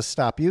and they'll just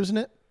stop using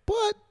it.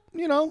 But,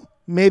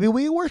 maybe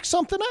we work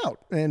something out.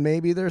 And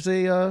maybe there's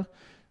a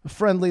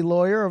friendly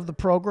lawyer of the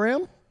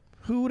program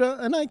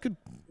and I could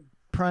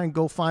try and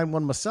go find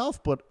one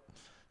myself, but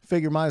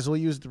figure might as well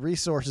use the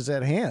resources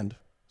at hand.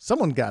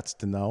 Someone got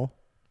to know.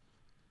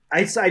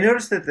 I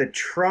noticed that the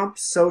Trump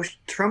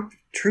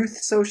Truth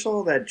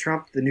Social, the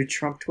new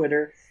Trump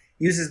Twitter,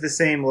 uses the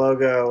same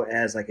logo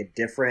as like a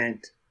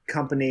different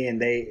company,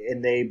 and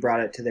they brought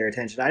it to their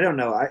attention. I don't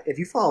know if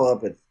you follow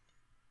up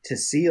to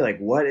see like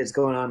what is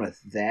going on with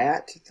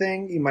that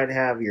thing, you might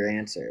have your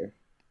answer.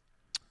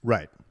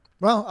 Right.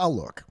 Well, I'll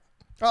look.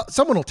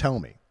 Someone will tell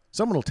me.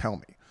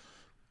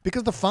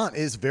 Because the font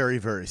is very,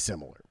 very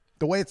similar.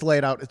 The way it's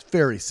laid out, it's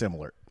very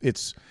similar.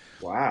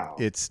 Wow.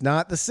 It's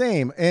not the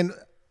same, and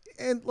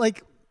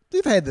like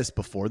we've had this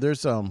before.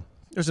 There's a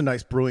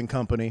nice brewing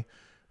company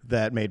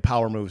that made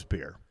Power Moves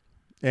beer,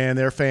 and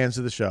they're fans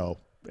of the show,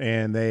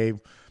 and they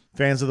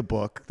fans of the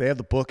book. They have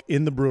the book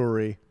in the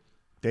brewery.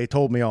 They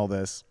told me all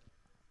this.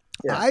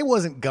 Yeah. I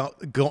wasn't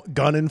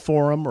gunning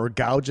for them or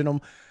gouging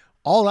them.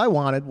 All I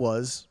wanted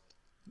was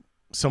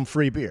some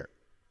free beer,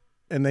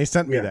 and they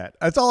sent me that.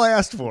 That's all I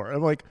asked for.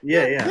 I'm like,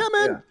 yeah,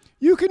 man,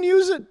 you can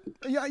use it.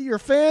 Yeah, you're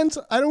fans.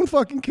 I don't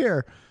fucking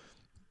care.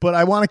 But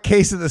I want a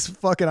case of this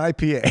fucking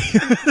IPA.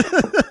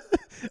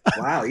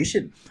 Wow, you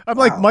should. I'm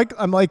like Mike.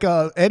 I'm like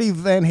Eddie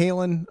Van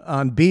Halen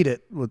on "Beat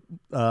It" with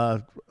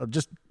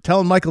just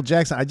telling Michael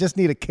Jackson, "I just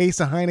need a case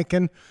of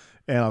Heineken,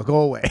 and I'll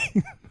go away."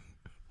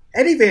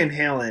 Eddie Van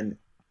Halen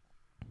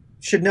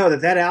should know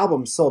that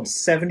album sold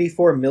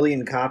 74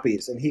 million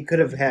copies, and he could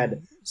have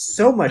had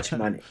so much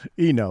money.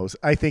 He knows.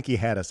 I think he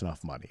had us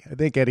enough money. I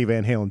think Eddie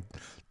Van Halen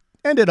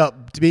ended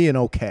up being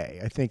okay.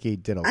 I think he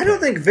did okay. I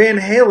don't think Van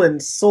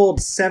Halen sold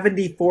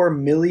 74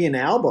 million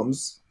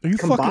albums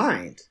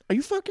combined. Are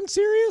you fucking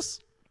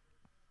serious?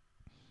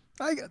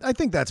 I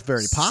think that's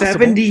very possible.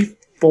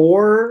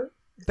 74?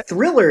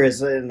 Thriller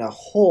is in a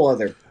whole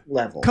other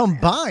level.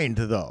 Combined,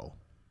 though.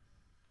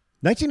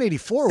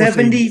 1984 was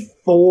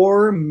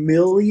 74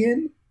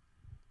 million?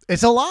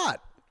 It's a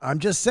lot. I'm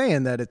just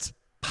saying that it's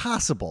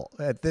possible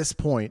at this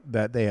point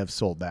that they have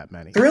sold that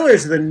many.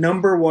 Thriller's the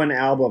number one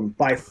album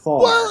by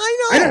far. Well,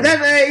 I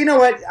know.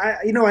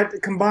 You know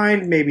what?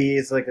 Combined, maybe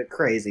it's like a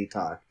crazy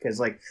talk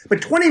because, but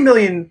 20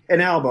 million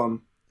an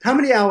album. How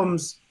many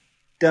albums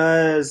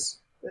does?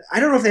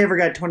 I don't know if they ever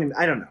got 20.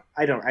 I don't know.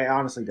 I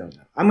honestly don't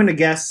know. I'm going to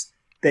guess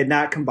that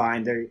not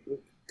combined, they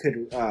could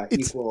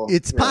equal.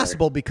 It's Thriller.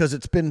 possible because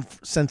it's been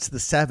since the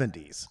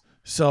 70s.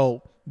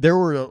 So there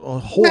were a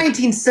whole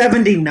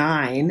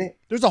 1979.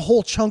 There's a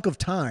whole chunk of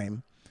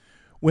time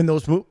when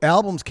those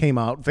albums came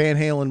out. Van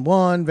Halen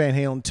 1, Van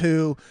Halen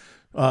 2,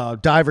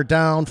 Diver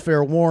Down,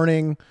 Fair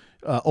Warning,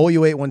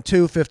 OU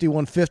 812,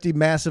 5150,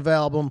 massive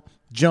album.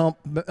 Jump,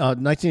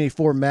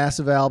 1984,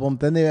 massive album.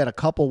 Then they had a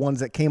couple ones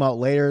that came out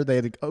later. They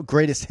had a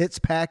greatest hits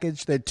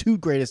package. They had 2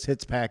 greatest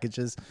hits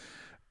packages.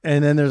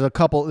 And then there's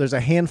a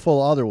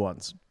handful of other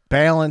ones.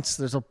 Balance.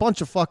 There's a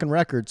bunch of fucking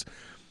records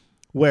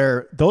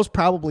where those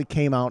probably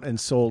came out and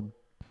sold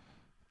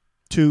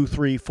 2,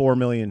 3, 4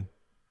 million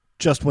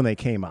just when they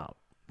came out.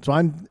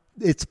 So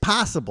it's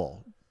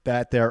possible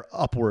that they're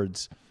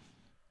upwards.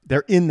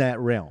 They're in that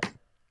realm.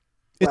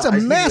 It's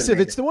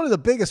it's one of the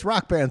biggest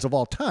rock bands of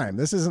all time.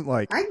 This isn't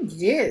like, I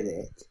get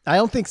it. I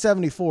don't think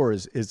 74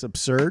 is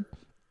absurd.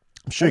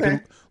 I'm sure you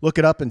can look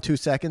it up in 2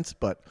 seconds,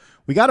 but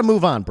we got to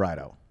move on,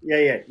 Brido.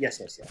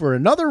 Yes. For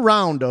another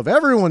round of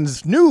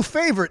everyone's new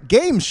favorite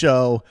game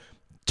show,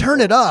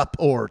 Turn It Up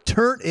or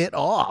Turn It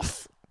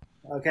Off.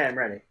 Okay, I'm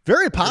ready.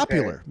 Very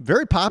popular. Okay.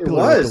 Very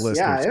popular with the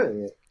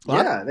listeners.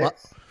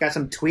 Got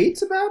some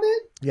tweets about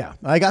it? Yeah.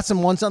 I got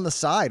some ones on the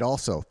side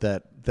also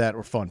that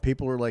were fun.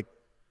 People were like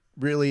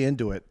really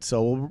into it.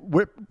 So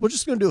we're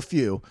just going to do a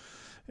few,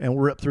 and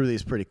we'll rip through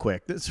these pretty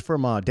quick. This is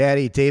from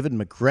Daddy David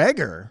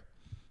McGregor.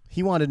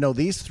 He wanted to know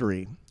these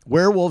 3.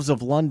 Werewolves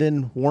of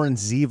London, Warren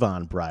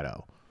Zevon,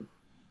 Brido.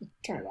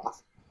 Turn it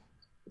off.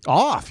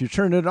 Off? You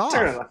turned it off.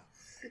 Turn it off.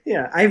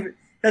 Yeah,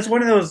 that's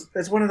one of those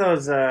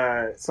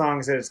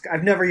songs that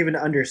I've never even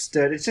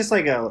understood. It's just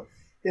like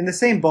in the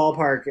same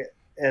ballpark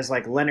as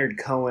like Leonard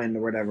Cohen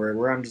or whatever,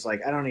 where I'm just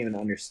like, I don't even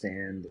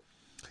understand.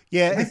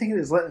 Yeah, I think it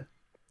is.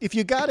 If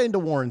you got into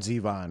Warren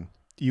Zevon,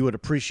 you would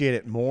appreciate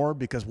it more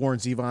because Warren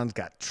Zevon's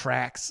got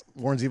tracks.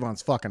 Warren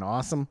Zevon's fucking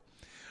awesome.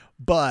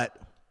 But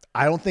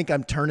I don't think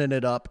I'm turning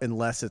it up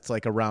unless it's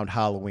like around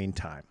Halloween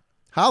time.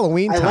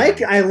 Halloween time.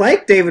 I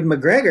like David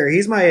McGregor.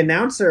 He's my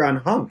announcer on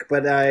Hunk,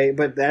 but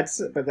that's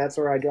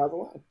where I draw the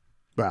line.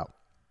 Well,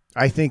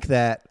 I think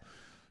that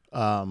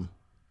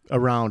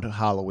around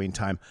Halloween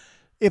time.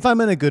 If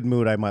I'm in a good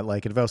mood, I might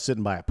like it. If I was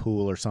sitting by a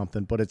pool or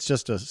something, but it's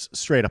just a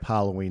straight up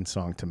Halloween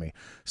song to me.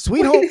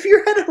 Sweet Home. If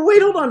you're at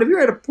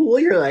a pool,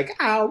 you're like,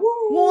 ah,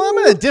 woo. Well, I'm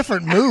in a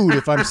different mood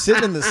if I'm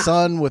sitting in the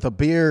sun with a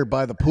beer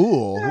by the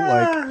pool.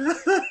 Like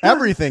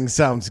everything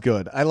sounds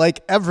good. I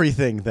like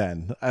everything.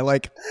 Then I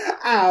like.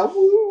 Ah,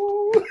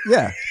 woo.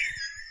 Yeah.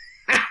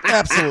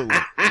 Absolutely.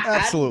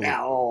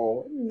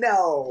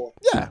 No.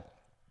 Yeah.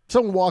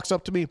 Someone walks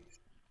up to me,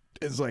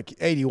 is like,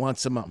 "Hey, do you want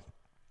some?"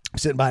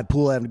 Sitting by the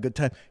pool having a good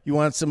time. You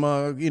want some,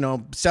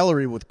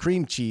 celery with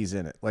cream cheese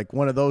in it? Like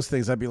one of those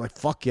things. I'd be like,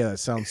 fuck yeah, that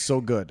sounds so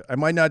good. I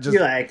might not just.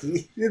 You're like,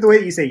 the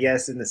way you say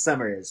yes in the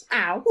summer is,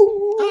 ow.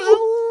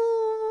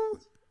 Ow.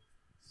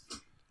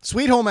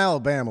 Sweet Home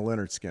Alabama,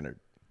 Leonard Skinner.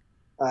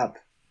 Up.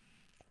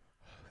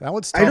 That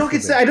one's tough. I don't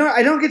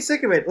get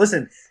sick of it.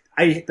 Listen,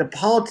 the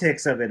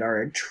politics of it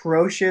are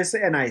atrocious,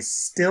 and I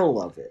still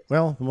love it.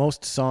 Well,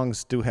 most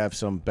songs do have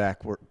some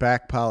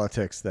back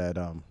politics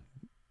that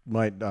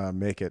might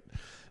make it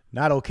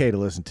not okay to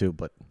listen to,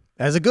 but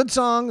as a good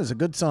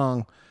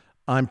song,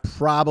 I'm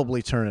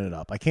probably turning it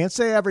up. I can't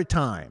say every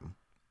time,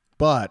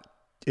 but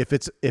if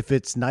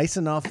it's nice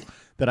enough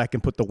that I can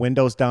put the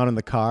windows down in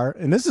the car,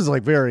 and this is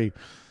like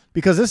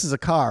because this is a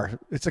car,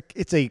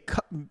 it's a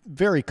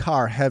very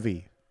car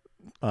heavy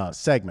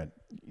segment.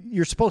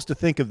 You're supposed to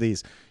think of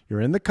these. You're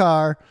in the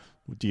car.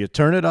 Do you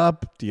turn it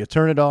up? Do you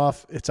turn it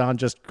off? It's on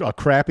just a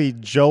crappy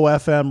Joe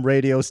FM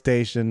radio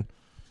station.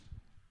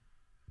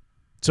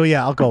 So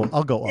yeah, I'll go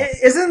up.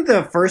 Isn't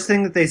the first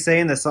thing that they say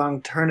in the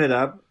song "Turn It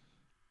Up"?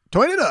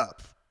 Turn it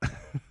up.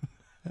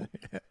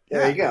 Yeah.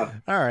 There you go.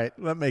 All right,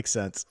 that makes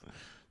sense.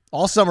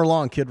 All summer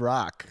long, Kid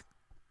Rock.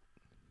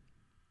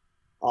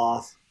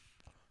 Off.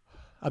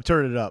 I'm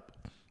turning it up.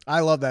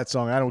 I love that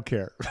song. I don't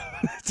care.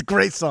 It's a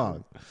great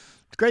song.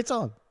 It's a great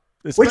song.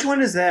 Which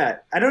one is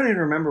that? I don't even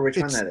remember which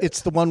one that is.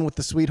 It's the one with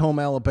the Sweet Home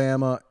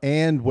Alabama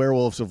and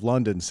Werewolves of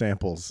London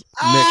samples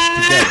mixed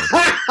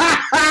together.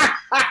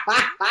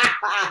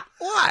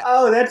 What?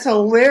 Oh, that's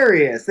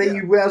hilarious!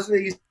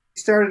 You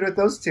started with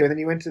those two, and then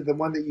you went to the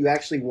one that you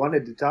actually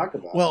wanted to talk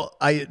about. Well,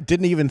 I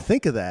didn't even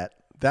think of that.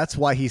 That's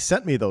why he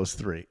sent me those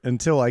 3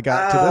 until I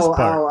got to this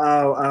part.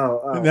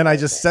 Oh. And then I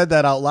just said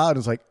that out loud and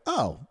was like,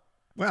 oh,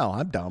 well,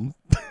 I'm dumb.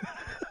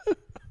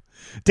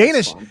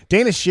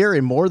 Dana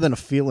Sherry, More Than a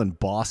Feeling,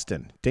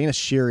 Boston. Dana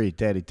Sherry,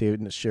 Daddy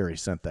Dana Sherry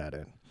sent that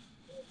in.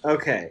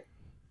 Okay.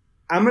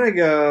 I'm going to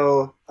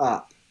go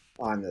up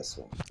on this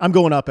one. I'm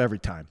going up every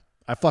time.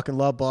 I fucking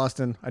love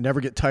Boston. I never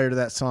get tired of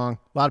that song.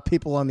 A lot of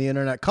people on the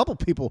internet, a couple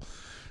people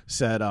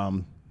said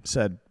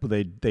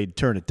they'd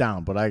turn it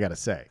down, but I got to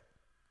say,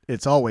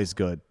 it's always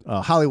good.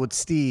 Hollywood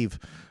Steve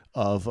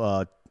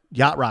of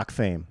Yacht Rock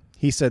fame,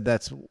 he said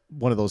that's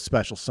one of those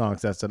special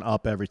songs that's an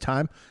up every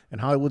time, and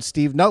Hollywood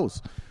Steve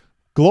knows.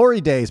 Glory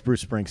Days,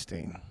 Bruce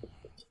Springsteen.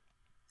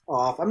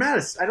 Off.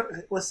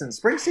 Listen,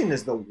 Springsteen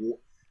is the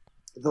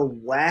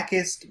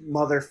wackest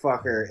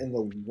motherfucker in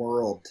the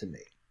world to me.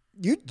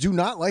 You do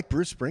not like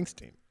Bruce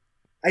Springsteen.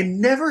 I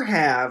never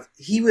have.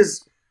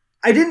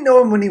 I didn't know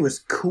him when he was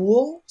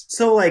cool.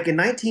 So like in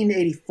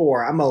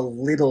 1984, I'm a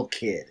little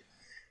kid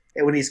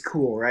when he's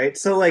cool, right?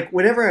 So like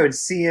whenever I would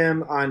see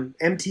him on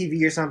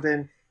MTV or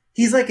something,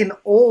 He's like an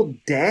old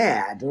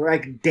dad,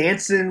 like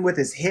dancing with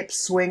his hips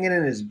swinging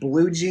in his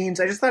blue jeans.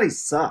 I just thought he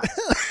sucked.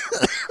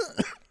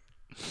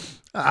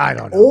 I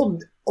don't know.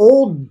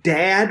 Old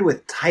dad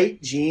with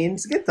tight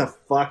jeans. Get the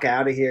fuck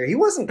out of here. He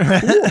wasn't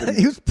cool.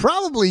 He was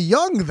probably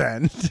young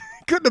then.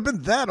 Couldn't have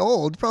been that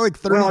old. Probably like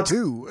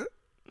 32.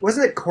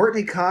 Wasn't it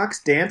Courtney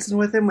Cox dancing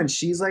with him when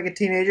she's like a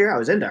teenager? I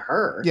was into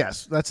her.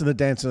 Yes, that's in the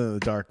Dancing in the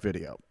Dark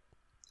video.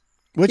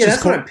 Which yeah, is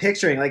that's what I'm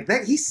picturing. Like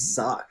that, he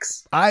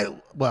sucks.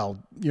 Well,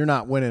 you're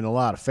not winning a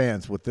lot of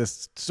fans with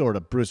this sort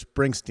of Bruce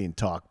Springsteen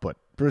talk, but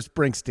Bruce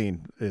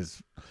Springsteen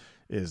is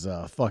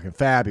fucking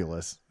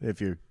fabulous. If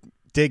you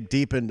dig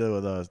deep into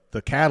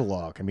the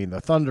catalog, I mean,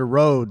 the Thunder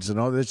Roads and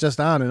all, it's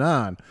just on and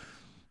on.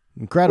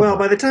 Incredible. Well,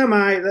 by the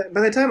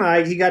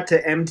time he got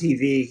to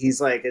MTV, he's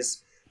like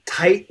his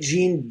tight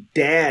jean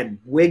dad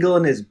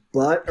wiggling his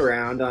butt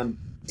around on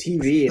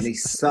TV, and he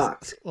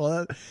sucked.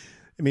 Well,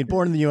 I mean,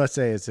 Born in the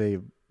USA is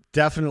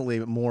definitely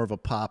more of a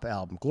pop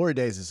album. Glory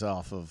Days is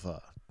off of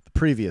the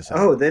previous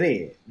album. Oh, then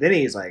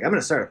he's like, I'm going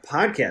to start a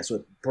podcast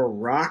with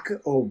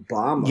Barack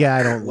Obama. Yeah,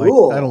 I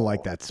don't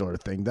like that sort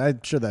of thing.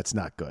 I'm sure that's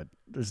not good.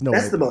 There's no.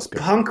 That's the most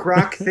punk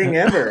rock thing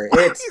ever.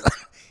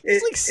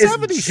 It's like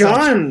 70 It's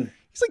John.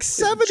 He's like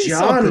 70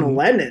 John something.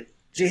 Lennon.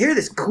 Did you hear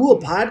this cool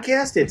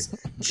podcast? It's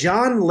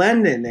John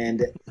Lennon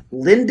and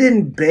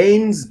Lyndon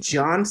Baines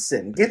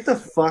Johnson. Get the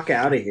fuck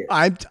out of here.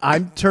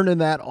 I'm turning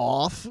that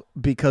off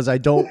because I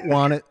don't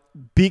want it.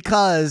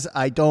 Because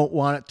I don't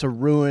want it to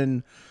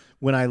ruin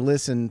when I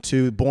listen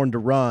to Born to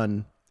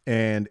Run,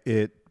 and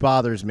it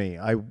bothers me.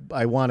 I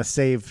want to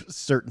save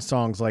certain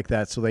songs like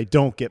that so they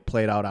don't get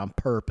played out on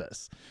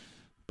purpose.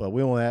 But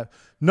we won't have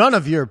none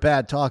of your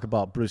bad talk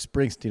about Bruce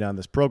Springsteen on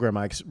this program.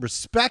 I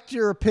respect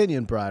your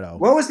opinion, Brado.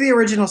 What was the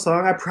original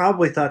song? I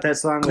probably thought that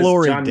song was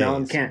Glory John Days.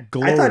 Mellencamp.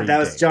 Glory I thought that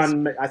was Days.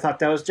 John. I thought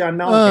that was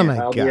John Oh Mellencamp. my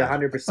I'll god!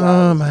 be 100%.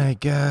 Oh my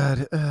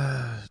god!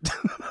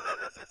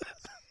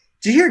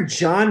 Did you hear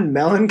John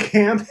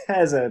Mellencamp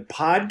has a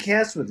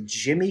podcast with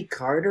Jimmy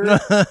Carter?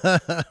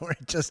 Where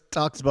he just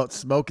talks about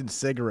smoking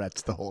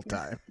cigarettes the whole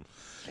time.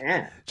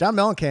 Yeah. John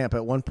Mellencamp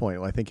at one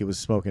point, I think he was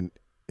smoking.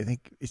 I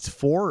think it's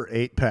 4 or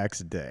 8 packs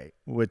a day,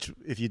 which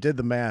if you did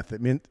the math,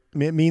 it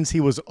means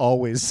he was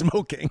always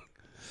smoking.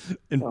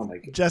 And Oh my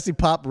God. Jesse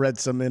Pop read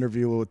some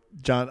interview with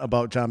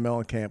about John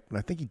Mellencamp, and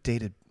I think he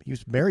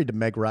was married to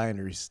Meg Ryan,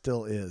 or he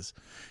still is.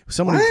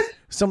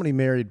 Somebody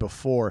married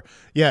before.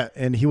 Yeah,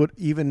 and he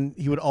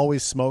would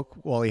always smoke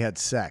while he had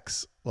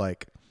sex.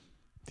 Like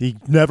he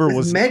never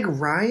was Meg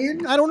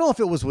Ryan? I don't know if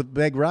it was with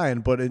Meg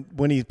Ryan, but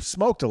when he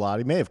smoked a lot,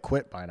 he may have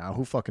quit by now.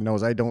 Who fucking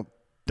knows?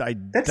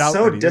 That's doubt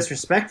so that he did.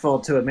 disrespectful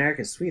to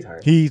America's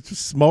Sweetheart. He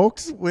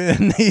smokes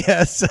when he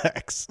has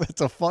sex. That's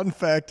a fun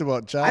fact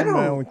about John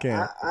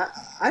Mellencamp.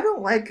 I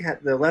don't like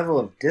the level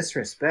of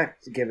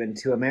disrespect given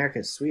to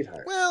America's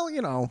Sweetheart. Well,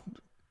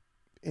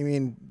 I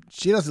mean,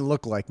 she doesn't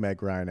look like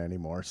Meg Ryan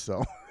anymore,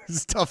 so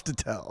it's tough to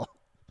tell.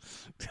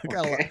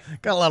 Got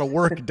a lot of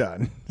work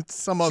done. It's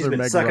some other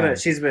Meg Ryan.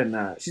 She's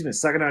been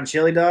sucking on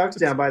chili dogs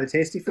down by the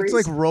Tasty Freeze.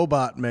 It's like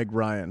robot Meg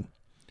Ryan.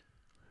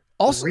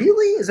 Also,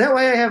 really? Is that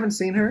why I haven't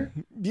seen her?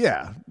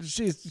 Yeah,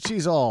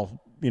 she's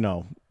all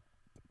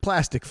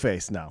plastic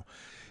face now,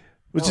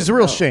 which is a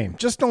real shame.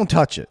 Just don't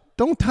touch it.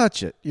 Don't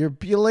touch it. You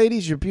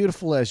ladies, you're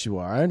beautiful as you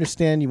are. I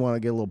understand you want to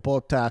get a little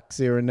Botox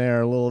here and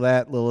there, a little of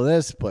that, a little of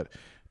this, but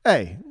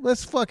hey,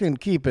 let's fucking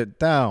keep it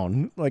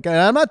down. Like,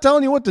 I'm not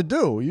telling you what to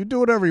do. You do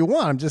whatever you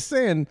want. I'm just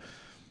saying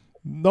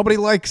nobody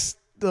likes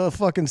the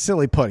fucking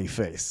silly putty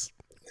face,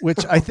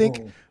 which I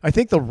think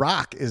The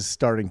Rock is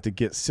starting to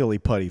get silly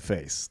putty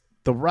face.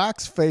 The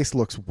Rock's face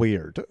looks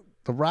weird.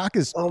 The Rock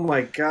is... Oh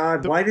my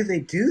God, why do they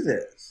do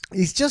this?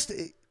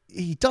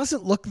 He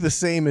doesn't look the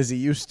same as he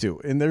used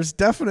to. And there's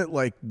definite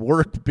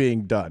work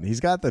being done. He's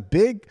got the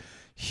big,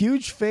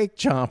 huge fake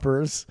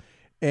chompers,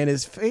 and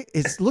his face,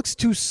 it looks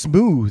too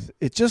smooth.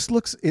 It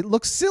looks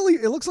silly.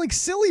 It looks like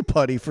silly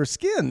putty for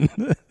skin.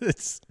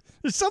 There's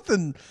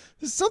something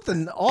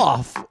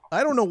off.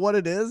 I don't know what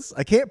it is.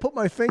 I can't put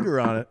my finger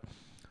on it.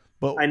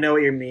 But I know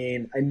what you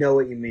mean.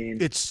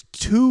 It's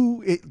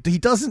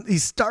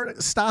he's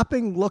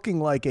stopping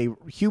looking like a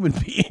human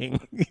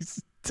being.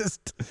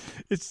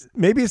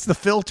 Maybe it's the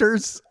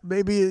filters.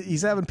 Maybe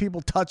he's having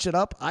people touch it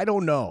up. I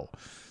don't know,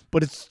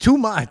 but it's too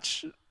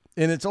much.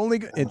 And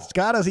you've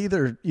got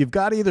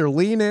to either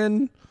lean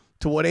in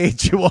to what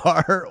age you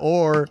are,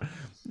 or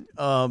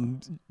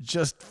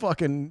just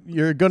fucking,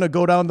 you're going to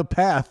go down the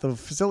path of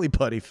silly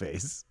putty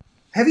face.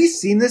 Have you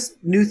seen this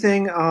new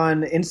thing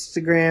on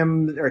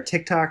Instagram or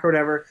TikTok or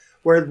whatever,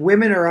 where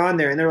women are on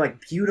there and they're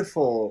like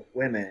beautiful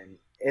women,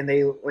 and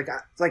they like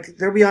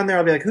they'll be on there.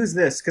 I'll be like, "Who's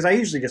this?" Because I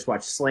usually just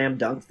watch slam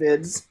dunk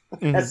vids.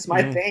 That's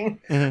my thing.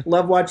 Mm-hmm.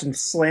 Love watching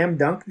slam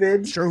dunk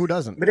vids. Sure, who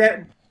doesn't?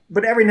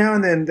 But every now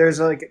and then there's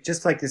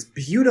just this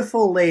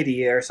beautiful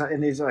lady or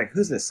something, and they're like,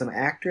 "Who's this? Some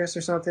actress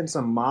or something?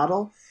 Some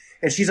model?"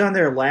 And she's on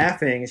there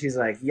laughing, and she's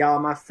like, "Y'all,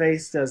 my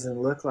face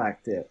doesn't look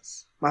like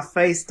this. My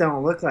face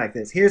don't look like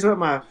this.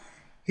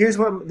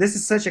 This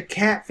is such a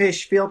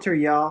catfish filter,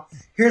 y'all.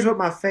 Here's what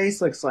my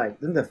face looks like."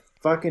 Then the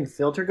fucking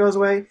filter goes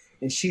away,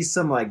 and she's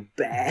some like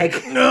bag.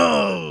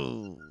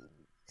 No.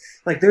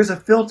 Like there's a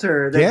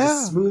filter that Yeah.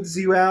 just smooths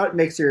you out,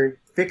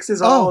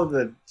 fixes all of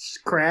the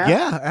crap.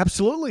 Yeah,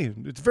 absolutely.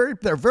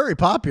 They're very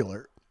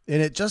popular,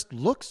 and it just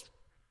looks.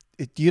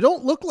 You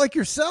don't look like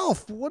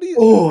yourself. What do you?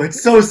 Oh,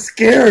 it's so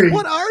scary.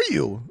 What are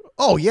you?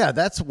 Oh yeah,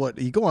 that's what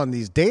you go on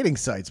these dating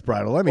sites,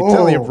 Brido. Let me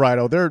tell you,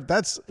 Brido.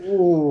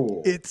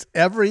 It's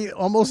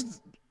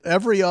almost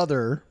every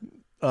other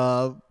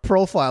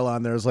profile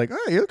on there is like,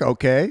 oh, you look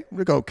okay. You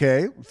look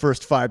okay.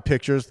 First 5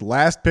 pictures. The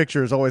last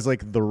picture is always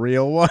like the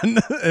real one.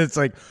 It's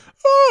like,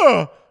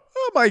 oh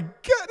my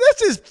God,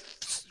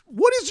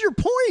 what is your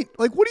point?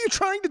 Like, what are you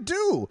trying to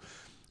do?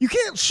 You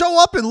can't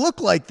show up and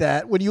look like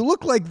that when you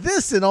look like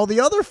this in all the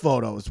other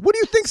photos. What do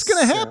you think's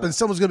going to happen?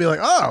 Someone's going to be like,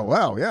 oh,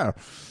 wow, yeah.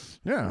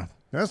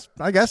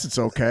 I guess it's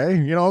okay.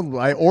 You know,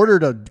 I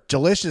ordered a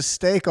delicious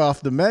steak off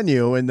the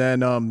menu, and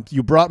then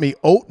you brought me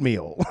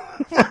oatmeal.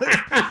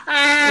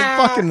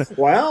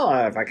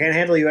 Well, if I can't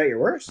handle you at your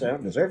worst, I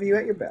don't deserve you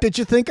at your best. Did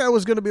you think I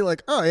was going to be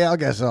like, oh, yeah, I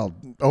guess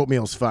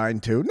oatmeal's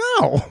fine, too?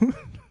 No.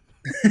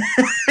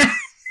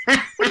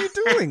 What are you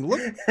doing?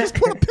 Look, just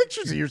put up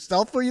pictures of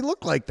yourself where you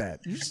look like that.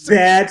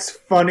 That's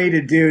funny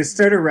to do.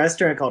 Start a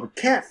restaurant called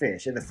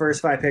Catfish, and the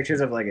first 5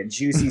 pictures of like a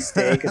juicy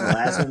steak, and the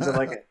last one's of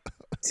like a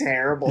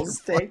terrible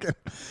steak.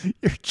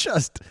 You're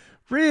just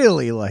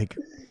really like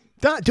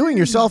not doing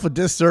yourself a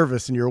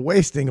disservice, and you're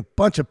wasting a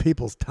bunch of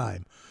people's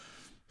time.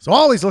 So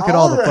always look at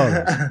all the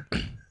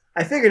photos.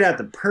 I figured out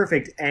the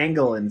perfect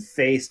angle and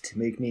face to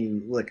make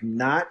me look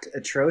not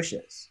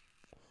atrocious.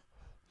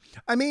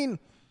 I mean,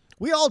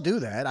 we all do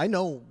that. I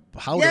know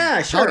how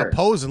to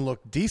pose and look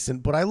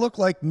decent, but I look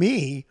like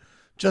me,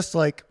 just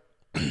like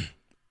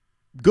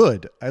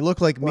good. I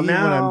look like me when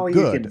I'm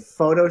good. You can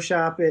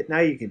Photoshop it. Now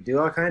you can do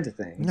all kinds of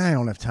things. I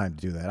don't have time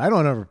to do that. I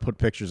don't ever put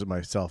pictures of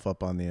myself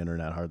up on the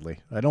internet, hardly.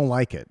 I don't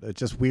like it. It's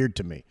just weird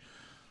to me.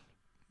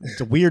 It's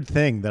a weird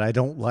thing that I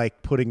don't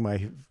like putting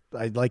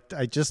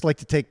I just like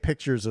to take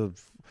pictures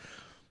of,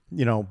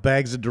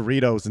 bags of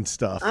Doritos and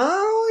stuff.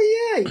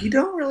 Oh, yeah. You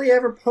don't really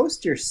ever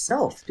post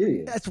yourself, do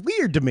you? That's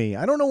weird to me.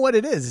 I don't know what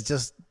it is. It's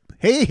just,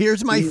 hey,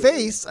 here's my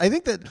face. I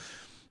think that,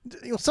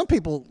 some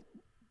people,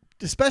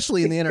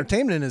 especially in the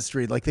entertainment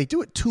industry, like they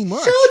do it too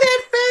much. Show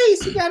that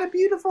face. You got a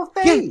beautiful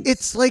face. Yeah,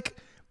 it's like,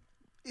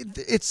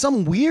 it's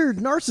some weird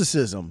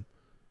narcissism.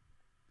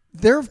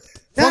 They're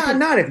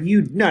not if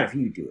you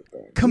do it,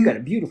 bro. You got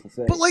a beautiful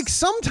face. But like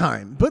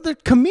sometime, they're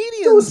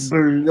comedians.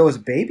 Those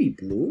baby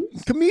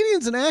blues.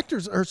 Comedians and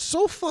actors are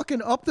so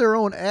fucking up their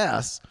own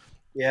ass.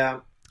 Yeah.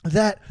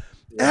 That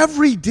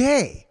every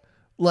day,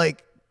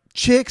 like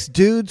chicks,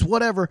 dudes,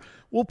 whatever,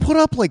 will put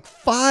up like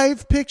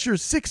 5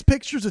 pictures, 6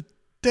 pictures a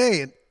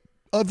day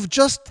of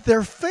just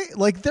their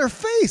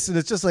face, and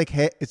it's just like,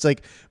 hey, it's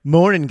like,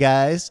 morning,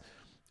 guys,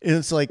 and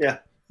it's like,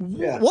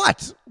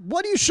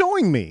 what are you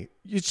showing me?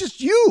 It's just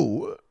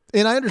you.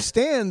 And I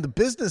understand the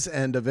business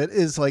end of it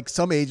is like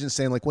some agents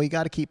saying like, well, you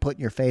got to keep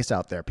putting your face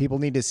out there. People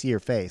need to see your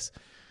face.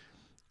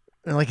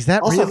 And like, is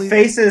that also really?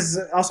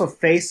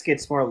 Face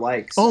gets more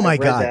likes. Oh my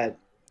God.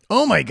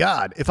 Oh my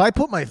God. If I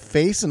put my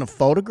face in a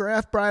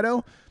photograph,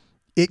 Brido,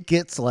 it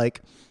gets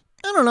like,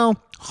 I don't know,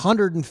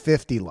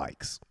 150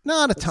 likes.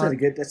 Not a ton.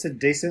 That's a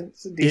decent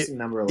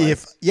number of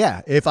likes.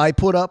 If I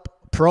put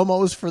up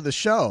promos for the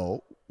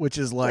show, which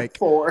is like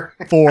 4.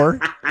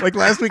 Like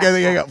last week, I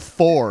think I got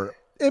 4.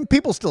 And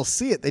people still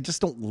see it. They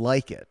just don't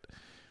like it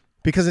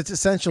because it's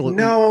essential.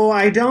 No,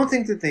 I don't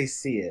think that they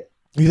see it.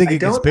 You think it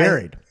gets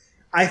buried?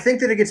 I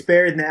think that it gets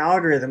buried in the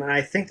algorithm, and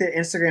I think that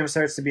Instagram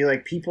starts to be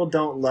like, people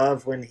don't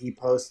love when he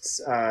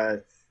posts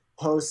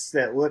posts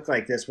that look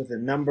like this with a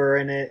number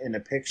in it and a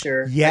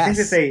picture. Yes.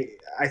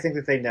 I think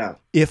that they know.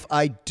 If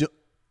I do,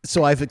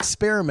 so I've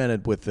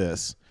experimented with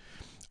this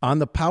on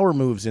the Power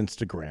Moves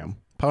Instagram,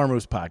 Power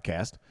Moves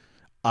podcast.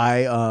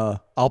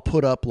 I'll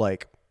put up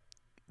like,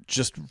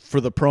 just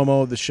for the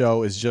promo of the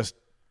show is just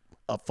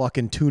a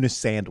fucking tuna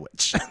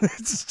sandwich.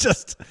 It's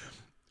just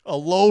a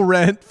low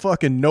rent,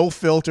 fucking no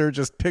filter,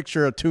 just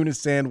picture a tuna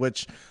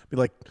sandwich. Be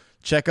like,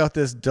 check out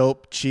this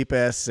dope, cheap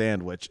ass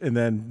sandwich. And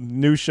then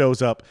news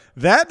shows up.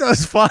 That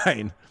does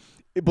fine.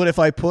 But if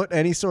I put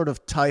any sort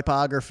of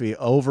typography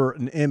over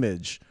an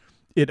image,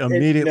 it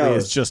immediately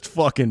is just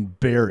fucking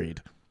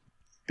buried.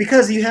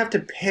 Because you have to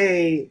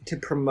pay to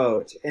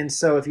promote. And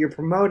so if you're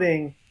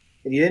promoting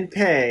and you didn't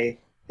pay,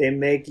 they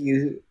make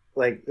you,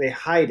 like, they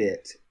hide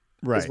it.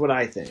 Right. Is what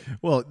I think.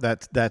 Well,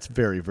 that's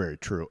very, very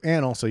true.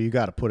 And also, you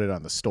got to put it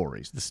on the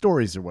stories. The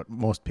stories are what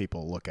most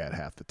people look at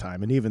half the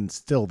time. And even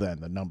still then,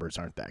 the numbers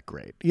aren't that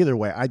great. Either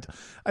way, I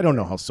don't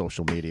know how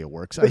social media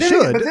works. But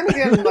then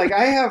again, like,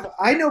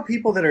 I know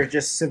people that are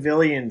just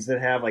civilians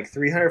that have, like,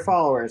 300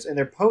 followers, and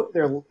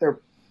their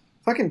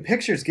fucking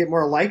pictures get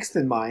more likes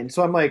than mine.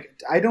 So I'm like,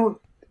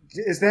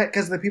 is that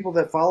because the people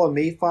that follow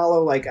me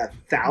follow, like,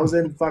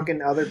 1,000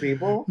 fucking other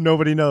people?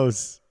 Nobody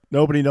knows.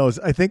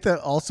 I think that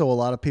also a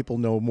lot of people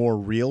know more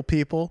real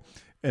people,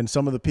 and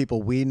some of the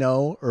people we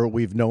know or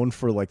we've known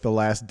for like the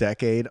last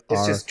decade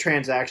just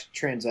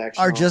transactional.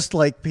 Are just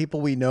like people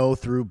we know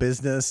through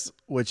business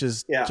which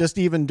is Yeah. just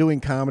even doing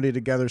comedy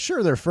together.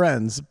 Sure, they're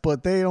friends,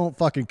 but they don't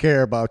fucking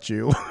care about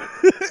you.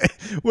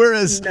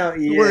 whereas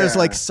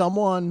like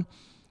someone,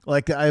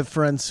 like I have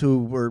friends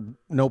who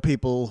know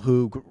people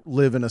who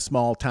live in a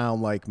small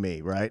town like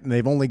me, right? And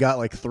they've only got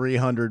like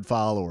 300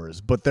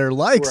 followers, but their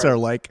likes are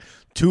like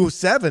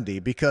 270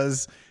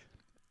 because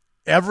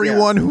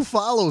everyone who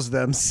follows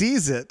them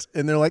sees it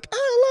and they're like,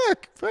 oh,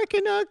 look,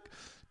 fucking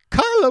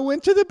Carla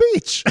went to the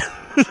beach.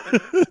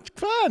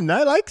 Fun.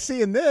 I like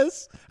seeing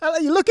this.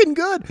 You're looking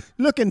good.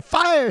 Looking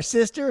fire,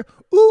 sister.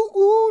 Ooh,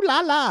 ooh, la,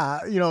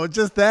 la. You know,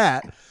 just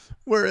that.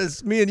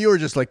 Whereas me and you are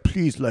just like,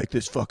 please like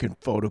this fucking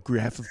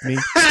photograph of me.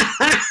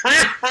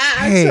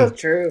 Hey, so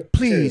true.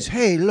 Please. True.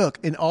 Hey, look.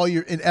 And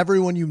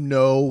everyone you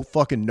know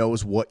fucking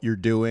knows what you're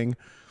doing.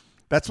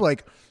 That's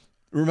like,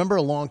 remember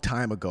a long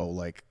time ago,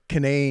 like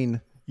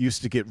Kanane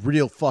used to get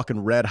real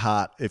fucking red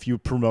hot if you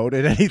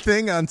promoted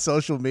anything on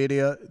social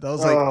media. That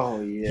was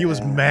like, he was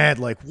mad.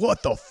 Like,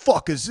 what the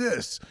fuck is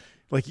this?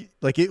 Like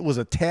it was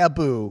a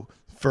taboo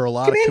for a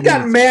lot of comedians.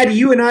 Got mad.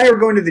 You and I were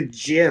going to the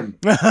gym.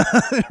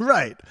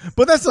 Right.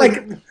 But that's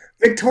like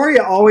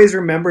Victoria always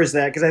remembers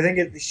that because I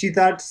think she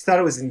thought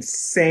it was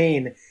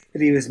insane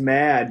that he was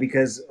mad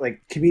because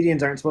like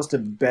comedians aren't supposed to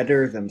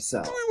better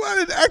themselves. We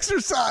wanted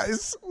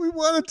exercise. We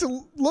wanted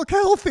to look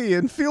healthy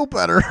and feel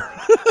better.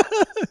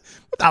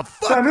 What the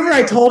fuck? So I remember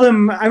I told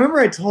him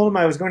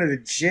I was going to the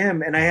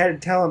gym and I had to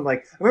tell him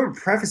like I remember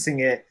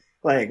prefacing it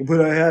like,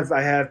 but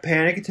I have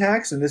panic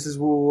attacks and this is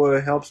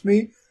what helps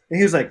me. And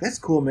he was like, "That's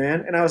cool,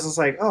 man." And I was just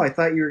like, "Oh, I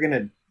thought you were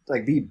gonna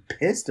like be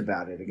pissed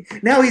about it."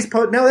 Now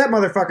now that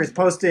motherfucker's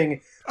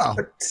posting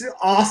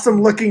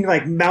awesome looking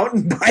like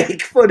mountain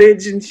bike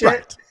footage and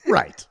shit.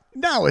 Right.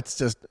 Now it's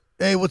just,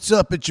 hey, what's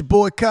up? It's your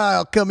boy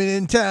Kyle coming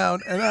in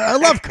town, and I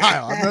love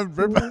Kyle. I'm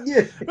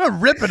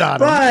not ripping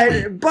on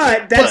him,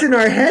 but that's in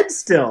our head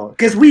still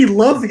because we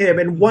love him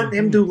and want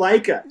him to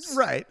like us.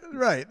 Right.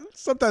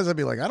 Sometimes I'd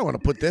be like, I don't want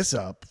to put this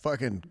up.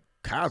 Fucking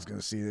Kyle's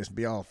gonna see this and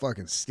be all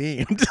fucking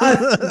steamed.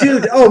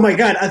 Dude, oh my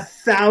god,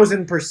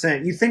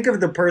 1,000%. You think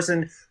of the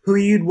person who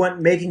you'd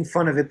want making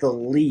fun of it the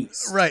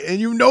least. Right, and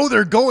you know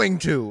they're going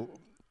to.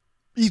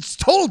 He's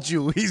told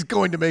you he's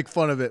going to make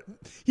fun of it.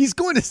 He's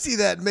going to see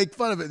that and make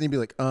fun of it, and he'd be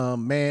like,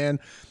 man,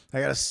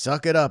 I gotta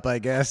suck it up, I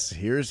guess.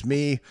 Here's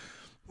me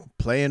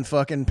playing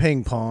fucking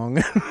ping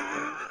pong.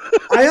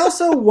 I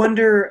also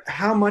wonder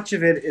how much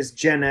of it is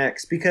Gen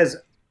X, because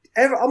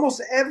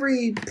almost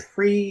every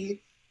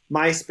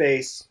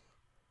pre-MySpace...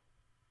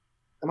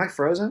 Am I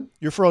frozen?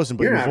 You're frozen,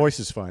 but your voice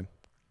is fine.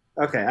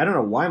 Okay, I don't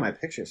know why my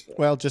picture's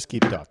frozen. Well, just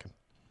keep talking.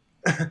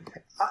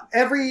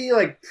 Every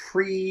like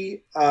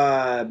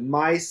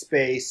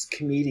MySpace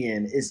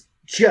comedian is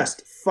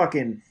just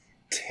fucking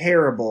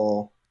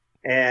terrible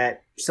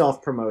at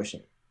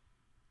self-promotion.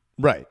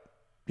 Right.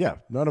 Yeah,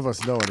 none of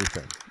us know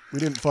anything. We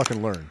didn't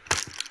fucking learn.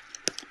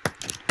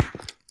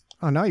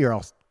 Oh, now you're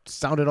all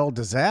sounded all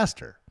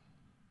disaster.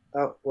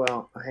 Oh,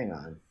 well, hang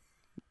on.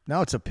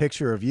 Now it's a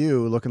picture of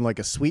you looking like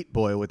a sweet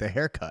boy with a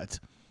haircut.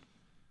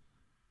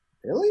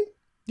 Really?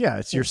 Yeah,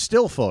 it's your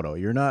still photo.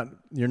 You're not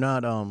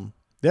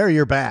there,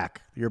 you're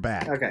back. You're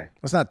back. Okay.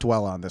 Let's not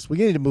dwell on this. We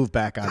need to move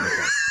back onto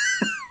this.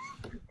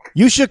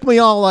 You Shook Me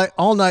All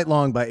Night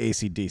Long by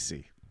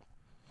AC/DC.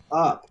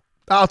 Up.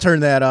 I'll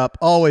turn that up.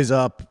 Always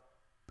up.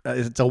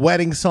 It's a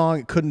wedding song.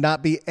 It could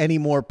not be any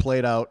more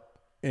played out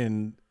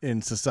in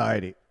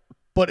society,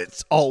 but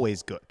it's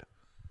always good.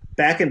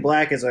 Back in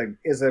Black is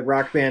a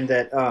rock band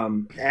that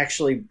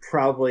actually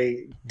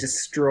probably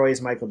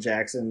destroys Michael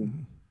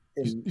Jackson.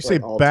 You say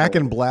Back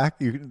in Black?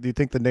 Do you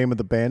think the name of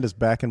the band is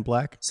Back in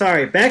Black?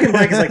 Sorry, Back in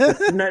Black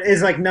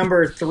is like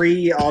number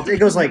 3. It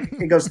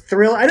goes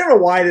Thriller. I don't know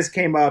why this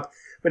came up,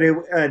 but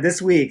this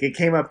week it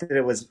came up that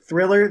it was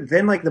Thriller,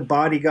 then like The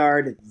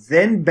Bodyguard,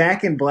 then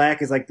Back in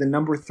Black is like the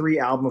number 3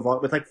 album of all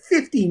with like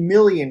 50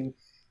 million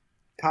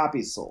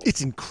copies sold.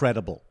 It's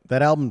incredible.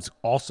 That album's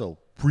also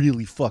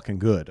really fucking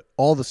good.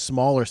 All the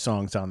smaller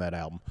songs on that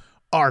album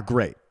are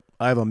great.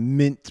 I have a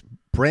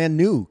brand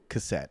new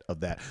cassette of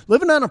that.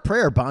 Living on a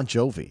Prayer, Bon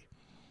Jovi.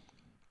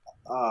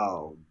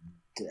 Oh,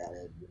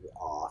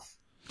 off.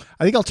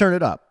 I think I'll turn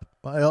it up.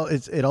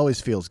 It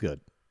always feels good.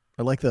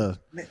 I like it.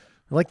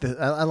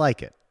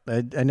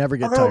 I never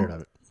get tired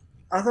of it.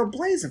 Although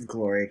Blaze of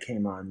Glory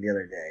came on the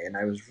other day, and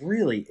I was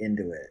really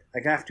into it.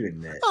 I have to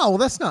admit. Oh, well,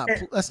 that's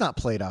not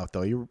played out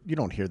though. You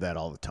don't hear that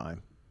all the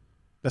time.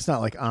 That's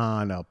not like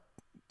on.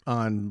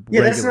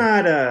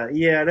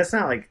 Yeah, that's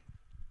not like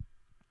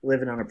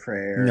Living on a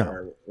Prayer. No.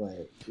 Or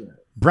like,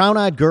 Brown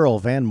Eyed Girl,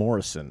 Van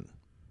Morrison.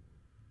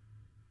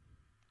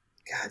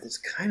 God, that's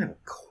kind of a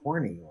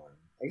corny one.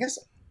 I guess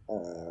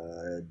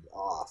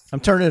off. I'm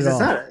turning it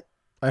off.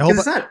 I hope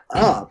it's not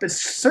up.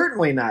 It's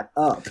certainly not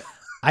up.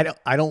 I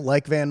don't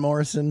like Van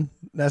Morrison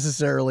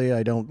necessarily.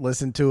 I don't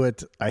listen to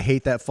it. I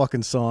hate that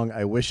fucking song.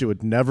 I wish it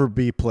would never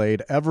be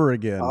played ever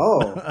again.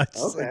 Oh,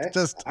 okay.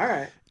 All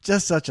right.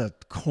 Just such a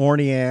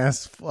corny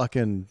ass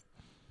fucking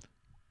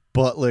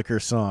butt licker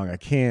song. I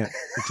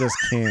just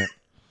can't.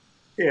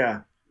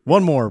 Yeah.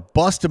 One more.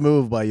 Bust a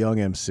Move by Young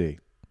MC.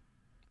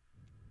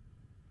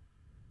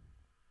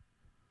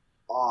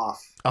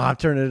 off. Oh, I'm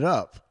turning it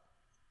up.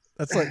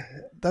 That's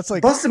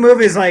like Bust a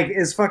Move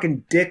is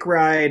fucking dick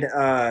ride.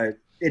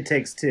 It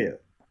Takes Two.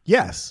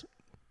 Yes,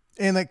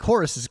 and that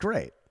chorus is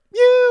great.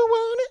 You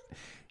want it,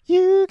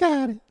 you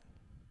got it.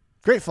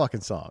 Great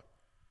fucking song.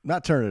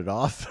 Not turning it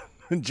off.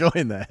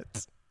 Enjoying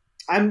that.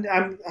 I'm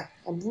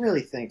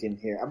really thinking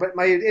here, but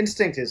my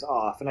instinct is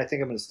off, and I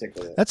think I'm going to stick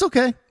with it. That's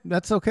okay.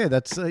 That's okay.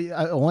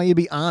 I want you to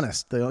be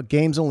honest. The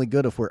game's only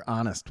good if we're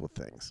honest with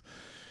things.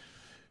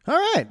 All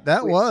right,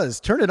 that was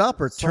Turn It Up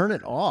or Turn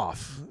It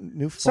Off.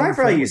 Sorry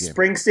for all you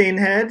Springsteen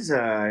heads.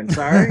 I'm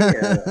sorry.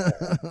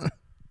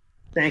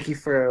 Thank you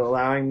for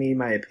allowing me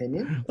my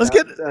opinion. Let's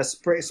get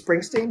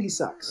Springsteen. He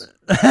sucks.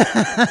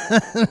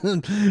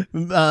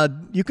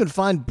 You can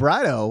find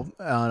Brido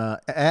on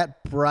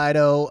at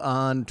Brido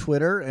on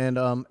Twitter and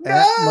at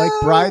Mike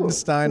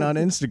Bridenstine on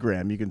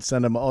Instagram. You can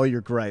send him all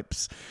your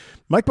gripes.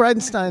 Mike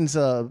Bridenstine's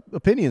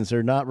opinions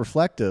are not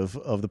reflective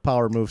of the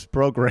Power Moves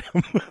program.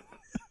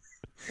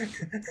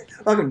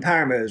 Welcome to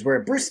Power Moves, where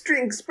Bruce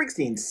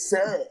Springsteen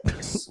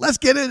sucks. Let's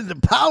get into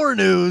Power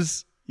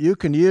News. You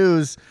can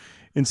use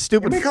in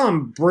stupid. We call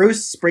him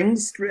Bruce String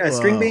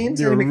Beans.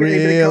 You're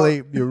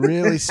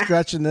really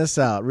stretching this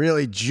out,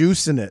 really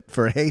juicing it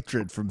for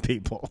hatred from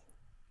people.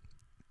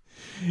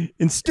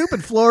 In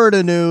stupid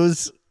Florida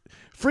news,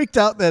 freaked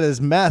out that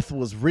his meth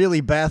was really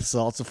bath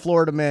salts. A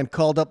Florida man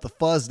called up the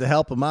fuzz to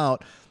help him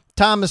out.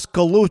 Thomas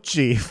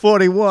Colucci,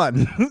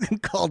 41,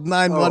 called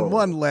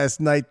 911 last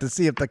night to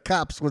see if the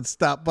cops would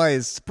stop by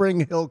his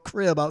Spring Hill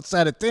crib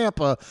outside of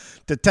Tampa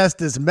to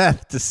test his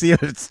meth to see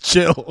if it's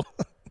chill.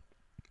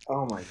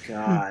 Oh, my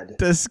God.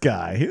 This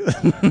guy.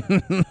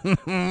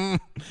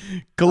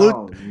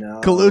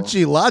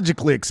 Colucci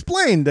logically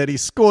explained that he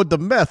scored the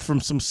meth from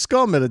some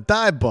scum at a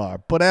dive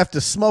bar, but after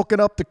smoking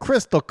up the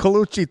crystal,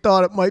 Colucci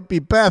thought it might be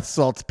bath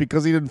salts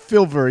because he didn't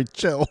feel very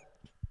chill.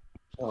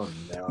 Oh,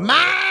 no.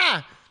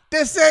 Ma!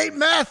 This ain't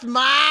meth,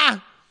 Ma!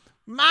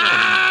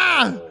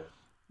 Ma!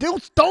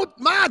 Don't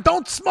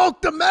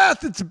smoke the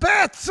meth. It's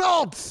bath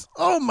salts.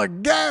 Oh, my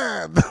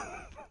God.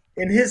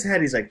 In his head,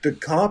 he's like, the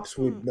cops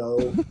would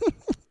know.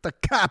 The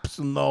cops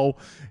know.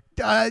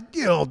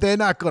 They're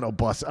not going to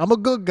bust. I'm a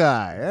good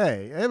guy.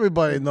 Hey,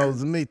 everybody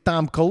knows me.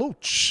 Tom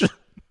Colucci.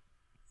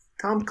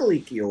 Tom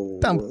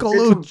Colicchio. Tom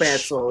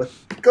Colucci.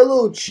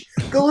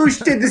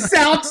 Colucci did the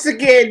salts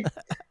again.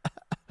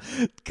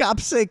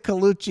 Cops say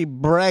Colucci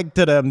bragged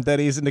to them that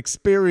he's an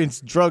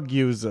experienced drug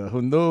user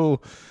who knew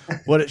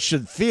what it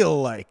should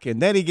feel like.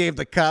 And then he gave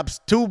the cops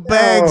 2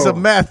 bags of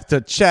meth to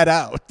chat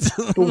out.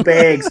 2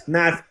 bags.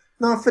 Not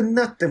for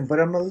nothing, but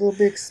I'm a little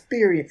bit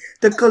experienced.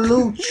 The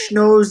Colucci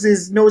knows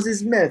his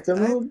meth. I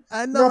know.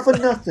 Not for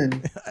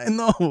nothing. I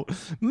know.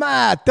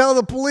 Ma, tell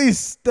the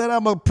police that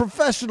I'm a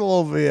professional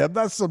over here. I'm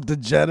not some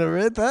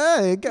degenerate.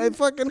 Hey,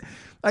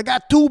 I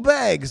got 2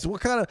 bags.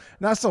 What kind of,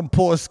 not some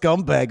poor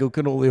scumbag who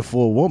can only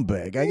afford 1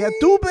 bag. I got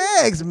 2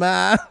 bags,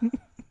 man.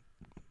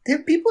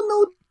 People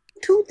know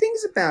 2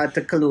 things about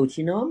the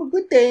Colucci. I'm a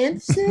good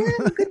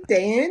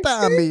dancer.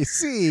 Tommy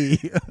C.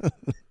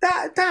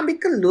 Tommy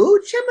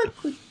Colucci, I'm a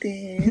good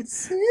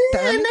dancer.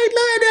 And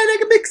I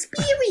learned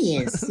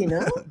experience,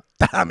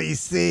 Tommy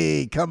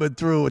C. coming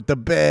through with the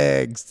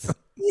bags.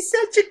 He's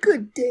such a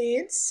good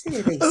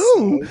dancer.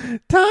 Oh,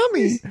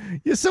 Tommy,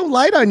 you're so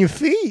light on your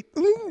feet.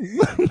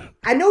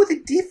 I know the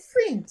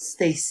difference,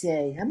 they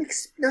say. I'm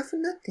not for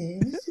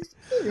nothing.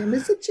 I'm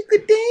such a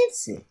good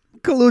dancer.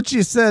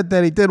 Colucci said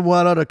that he didn't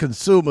want other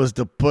consumers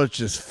to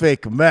purchase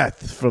fake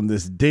meth from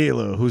this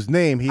dealer whose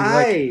name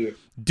he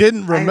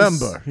didn't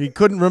remember. He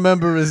couldn't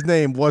remember his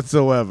name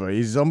whatsoever.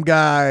 He's some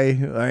guy.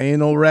 I ain't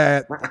no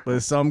rat,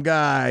 but some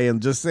guy. I'm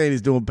just saying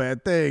he's doing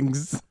bad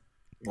things.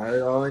 I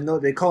know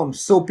they call him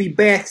soapy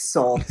bath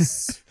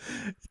salts.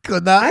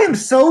 I am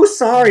so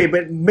sorry,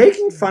 but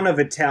making fun of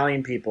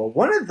Italian people,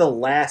 one of the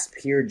last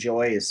pure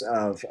joys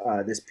of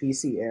this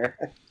PC era.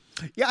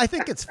 Yeah, I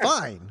think it's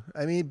fine.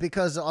 I mean,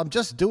 because I'm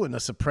just doing the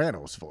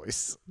Sopranos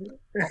voice.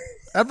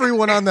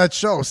 Everyone on that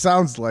show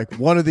sounds like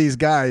one of these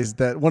guys,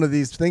 one of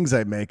these things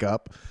I make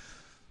up.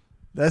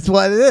 That's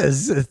what it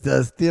is. It's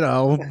just,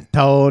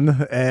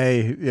 tone,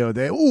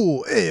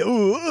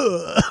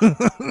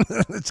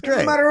 it's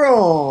great.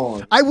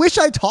 I wish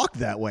I talked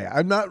that way.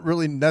 I'm not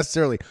really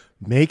necessarily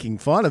making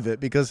fun of it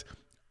because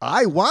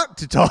I want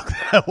to talk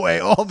that way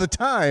all the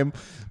time.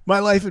 My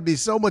life would be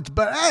so much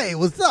better. Hey,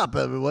 what's up,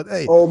 everyone?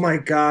 Hey. Oh, my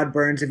God,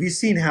 Burns. Have you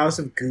seen House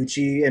of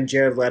Gucci and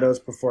Jared Leto's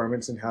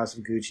performance in House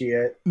of Gucci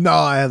yet? No,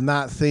 I have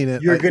not seen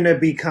it. You're going to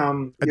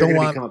become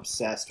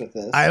obsessed with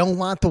this. I don't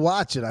want to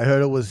watch it. I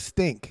heard it was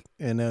stink,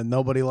 and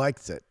nobody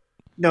likes it.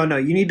 No,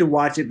 you need to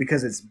watch it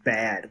because it's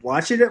bad.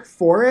 Watch it at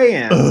 4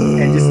 a.m.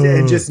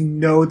 and just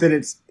know that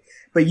it's...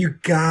 But you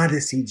gotta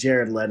see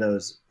Jared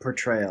Leto's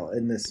portrayal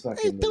in this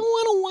fucking movie. I don't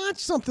want to watch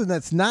something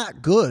that's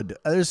not good.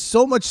 There's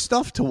so much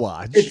stuff to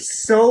watch.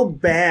 It's so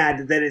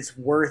bad that it's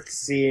worth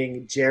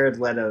seeing Jared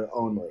Leto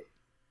only.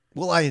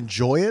 Will I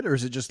enjoy it, or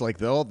is it just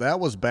like, oh, that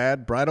was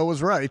bad, Brido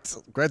was right.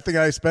 Great thing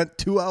I spent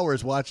 2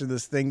 hours watching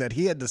this thing that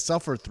he had to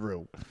suffer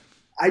through.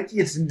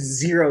 It's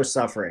zero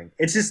suffering.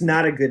 It's just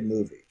not a good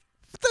movie.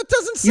 That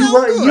doesn't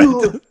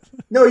sound good.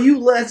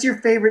 That's your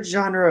favorite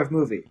genre of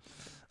movie.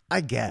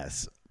 I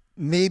guess.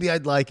 Maybe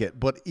I'd like it,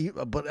 but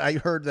I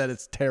heard that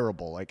it's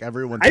terrible. Like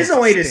everyone, I just don't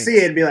want you to see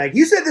it and be like,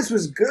 "You said this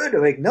was good."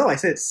 I'm like, no, I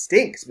said it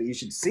stinks, but you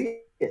should see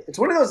it. It's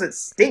one of those that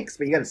stinks,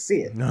 but you got to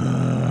see it.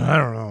 I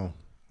don't know.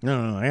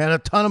 I got a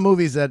ton of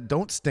movies that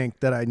don't stink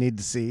that I need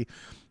to see,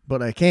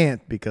 but I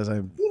can't because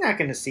I'm. You're not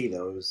going to see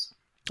those.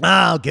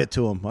 I'll get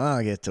to them.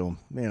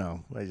 You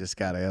know, I just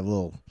gotta have a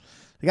little.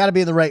 I gotta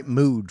be in the right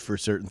mood for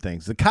certain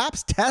things. The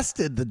cops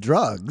tested the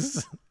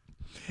drugs.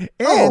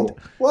 And,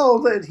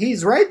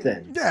 he's right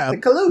then. Yeah, the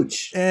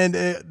Kaluch. And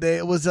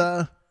it was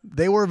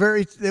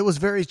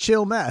very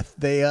chill meth.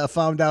 They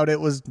found out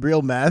it was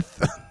real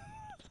meth.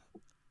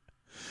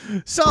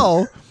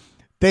 So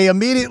they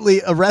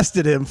immediately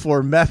arrested him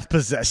for meth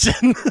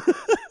possession.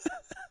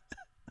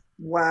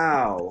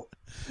 Wow.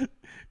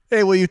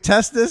 Hey, will you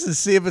test this and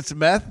see if it's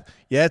meth?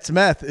 Yeah, it's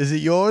meth. Is it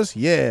yours?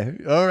 Yeah.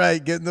 All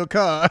right, get in the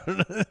car.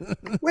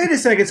 Wait a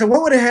second. So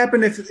what would have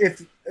happened if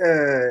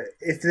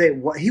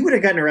he would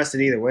have gotten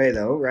arrested either way,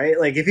 though, right?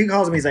 Like if he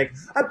calls him, he's like,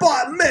 "I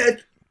bought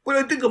meth, but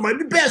I think it might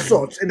be bath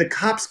salts," and the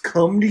cops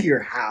come to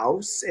your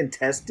house and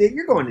test it,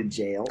 you're going to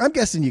jail. I'm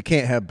guessing you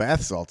can't have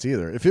bath salts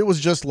either. If it was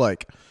just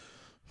like,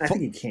 I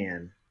think you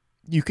can.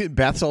 You could.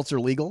 Bath salts are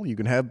legal. You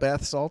can have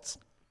bath salts.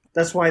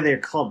 That's why they're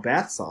called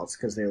bath salts,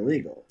 because they're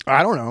legal.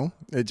 I don't know.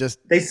 It just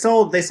they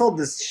sold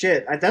this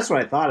shit. That's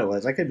what I thought it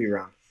was. I could be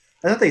wrong.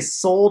 I thought they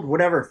sold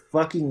whatever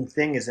fucking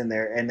thing is in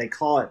there, and they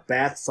call it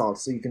bath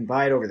salts, so you can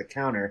buy it over the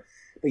counter,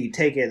 but you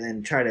take it and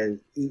then try to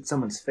eat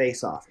someone's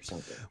face off or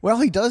something. Well,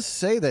 he does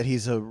say that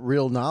he's a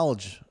real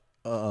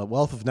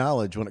wealth of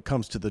knowledge when it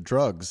comes to the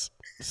drugs.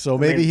 So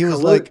maybe he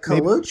was like,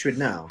 Kaluch would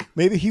know.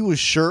 Maybe he was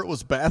sure it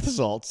was bath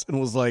salts and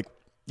was like,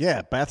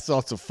 "Yeah, bath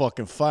salts are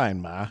fucking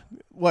fine, ma."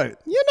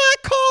 What? You're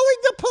not calling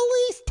the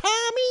police,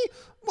 Tommy?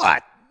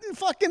 What?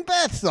 Fucking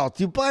bath salts.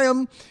 You buy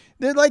them.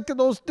 They're like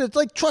those. It's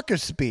like trucker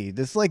speed.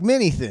 It's like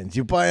mini thins.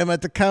 You buy them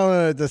at the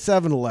counter at the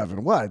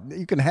 7-Eleven. What?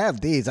 You can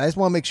have these. I just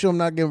want to make sure I'm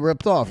not getting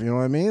ripped off. You know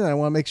what I mean? I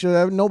want to make sure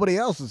that nobody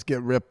else is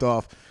getting ripped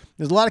off.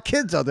 There's a lot of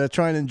kids out there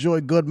trying to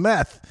enjoy good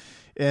meth,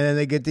 and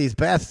they get these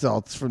bath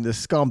salts from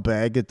this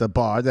scumbag at the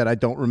bar that I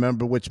don't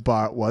remember which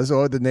bar it was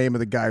or the name of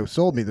the guy who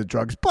sold me the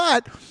drugs,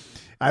 but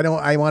I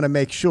want to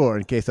make sure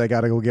in case I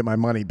got to go get my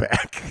money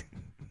back.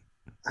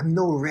 I'm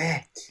no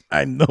rat.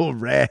 I'm no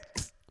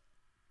rat.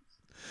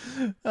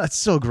 That's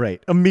so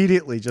great.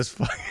 Immediately just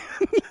fucking.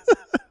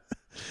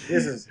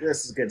 This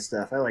is good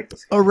stuff. I like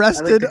this guy.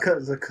 Arrested. I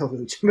like the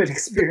Kaluch. I'm an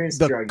experienced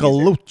drug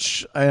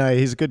Kaluch.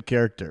 He's a good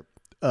character.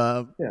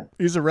 Yeah.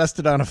 He's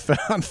arrested on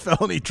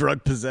felony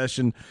drug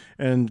possession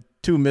and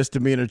 2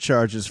 misdemeanor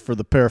charges for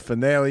the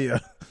paraphernalia.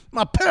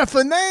 My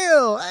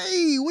paraphernalia!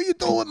 Hey, what you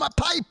doing with my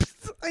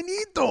pipes? I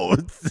need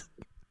those.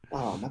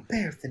 Oh, my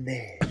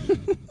paraphernalia.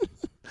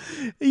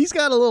 He's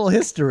got a little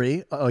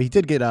history. Oh, he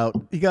did get out.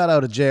 He got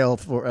out of jail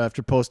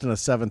after posting a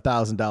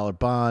 $7,000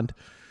 bond.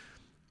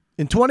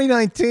 In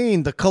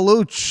 2019, the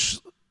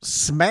Kaluch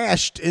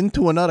smashed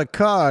into another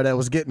car that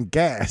was getting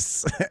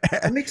gas.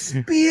 I'm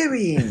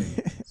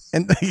experienced.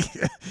 and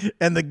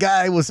the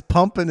guy was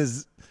pumping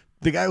his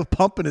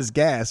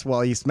gas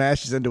while he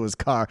smashes into his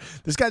car.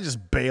 This guy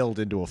just bailed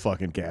into a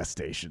fucking gas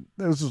station.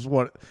 This was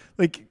what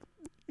like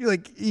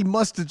he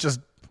must have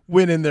just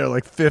went in there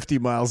like 50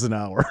 miles an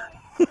hour.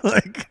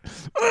 Like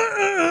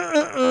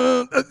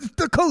the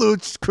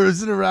Kaluch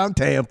cruising around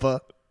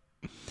Tampa.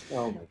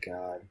 Oh my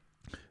god.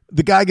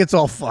 The guy gets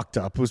all fucked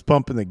up who's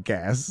pumping the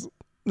gas.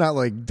 Not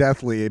like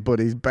deathly, but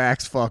his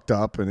back's fucked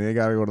up and they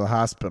got to go to the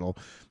hospital.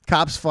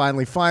 Cops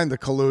finally find the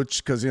Kaluch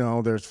because, you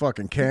know, there's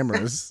fucking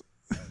cameras.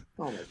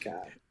 Oh my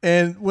god.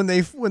 And when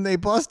they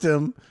bust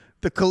him,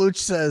 the Kaluch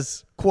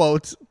says,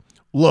 quote,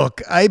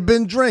 "Look, I've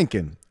been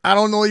drinking. I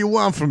don't know what you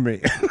want from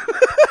me."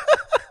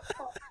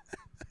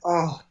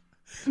 Oh.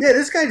 Yeah,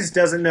 this guy just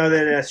doesn't know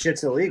that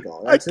shit's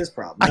illegal. That's his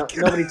problem.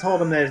 Nobody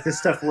told him that this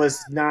stuff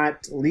was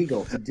not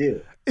legal to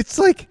do. It's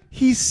like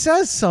he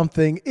says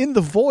something in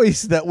the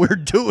voice that we're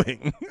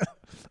doing.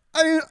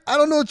 I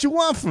don't know what you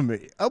want from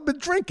me. I've been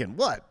drinking.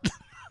 What?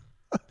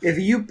 If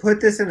you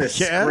put this in a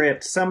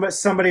script,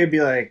 somebody would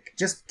be like,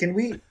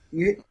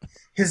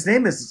 his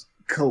name is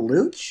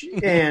Kaluch,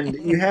 and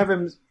you have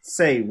him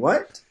say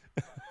what?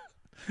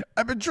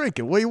 I've been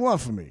drinking. What do you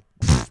want from me?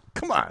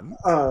 Come on.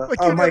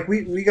 Mike,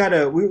 we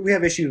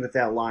have issues with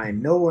that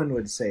line. No one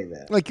would say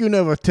that. Like you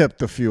never tipped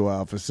the few,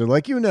 officer.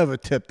 Like you never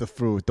tipped the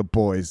few with the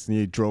boys and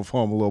you drove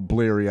home a little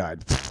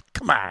bleary-eyed.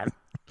 Come on.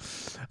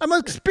 I'm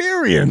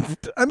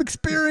experienced.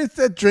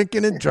 At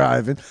drinking and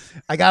driving.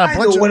 I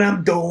know what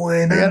I'm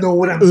doing. I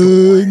know I'm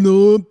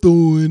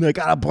doing. I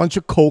got a bunch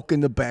of coke in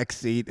the back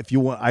seat. If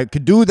you want, I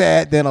could do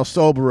that. Then I'll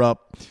sober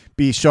up,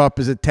 be sharp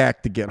as a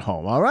tack to get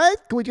home. All right?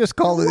 Can we just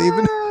call it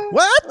even?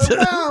 What?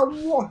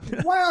 Well,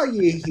 while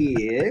you're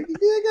here, I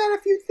got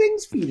a few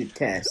things for you to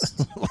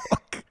test.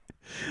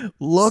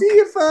 Look. See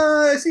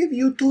if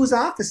you two's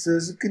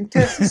officers can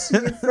test to see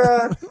if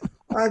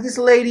this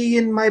lady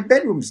in my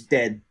bedroom's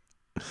dead.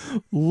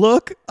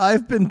 Look,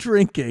 I've been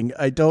drinking.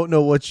 I don't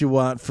know what you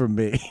want from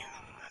me.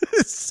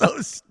 It's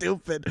so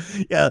stupid.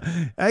 Yeah,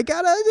 I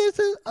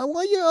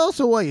want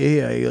you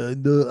here.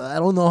 I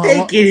don't know how.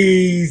 Take it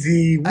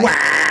easy. What?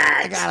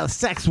 I got a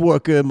sex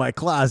worker in my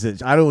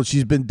closet. I don't.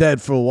 She's been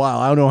dead for a while.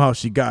 I don't know how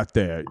she got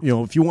there.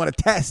 If you want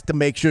to test to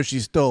make sure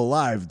she's still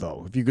alive,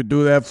 though, if you could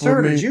do that for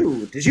Sir, me.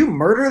 did you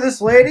murder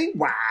this lady?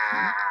 Wow.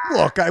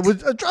 Look, I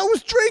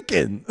was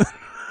drinking.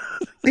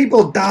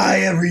 People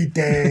die every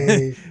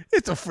day.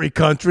 It's a free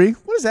country.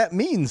 What does that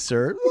mean,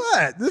 sir?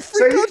 What? The free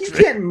Sir, country. you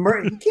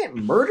can't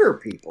murder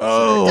people.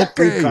 Oh, sir. It's a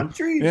okay. free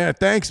country. Yeah,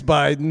 thanks,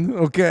 Biden.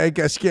 Okay, I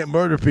guess you can't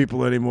murder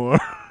people anymore.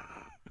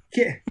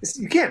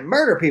 You can't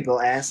murder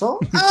people, asshole.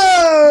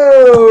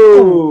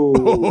 Oh,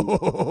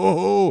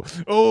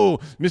 oh,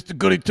 Mr.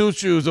 Goody Two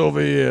Shoes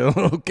over here.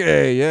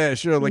 Okay, yeah,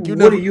 sure. Like you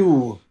what are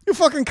you? You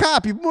fucking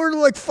cop. You murder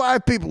like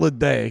 5 people a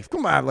day.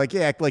 Come on, like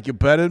you act like you're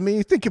better than me.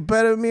 You think you're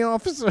better than me,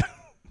 officer?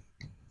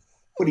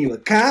 What are you, a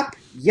cop?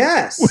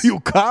 Yes. What are you,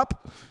 a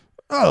cop?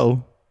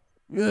 Oh,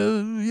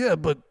 yeah,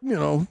 but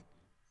you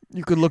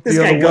could look This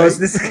the guy other goes.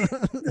 way.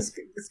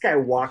 This guy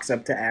walks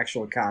up to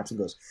actual cops and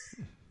goes,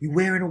 "You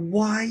wearing a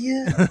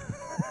wire?"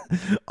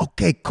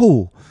 Okay,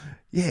 cool.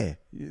 Yeah,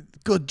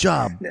 good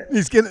job.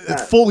 He's getting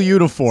full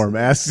uniform.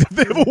 Asks if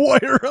they have a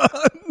wire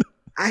on.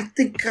 I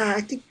think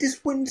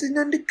this one's an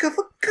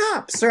undercover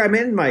cop, sir. I'm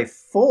in my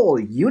full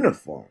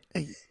uniform.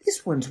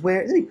 This one's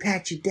wearing. Let me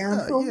pat you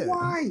down for a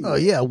wire. Oh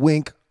yeah,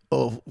 wink.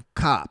 Oh,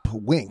 cop,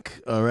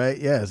 wink. All right,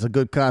 yeah, it's a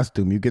good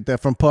costume. You get that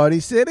from Party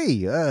City.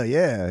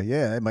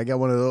 Yeah. I might get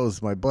one of those.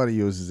 My buddy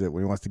uses it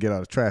when he wants to get out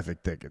of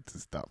traffic tickets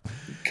and stuff.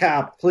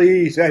 Cop,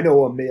 please. I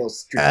know a male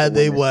street.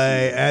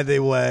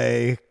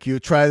 Anyway, can you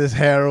try this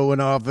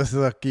heroin,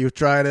 officer? Can you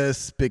try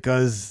this?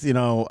 Because,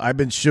 I've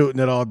been shooting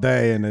it all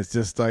day, and it's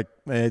just like,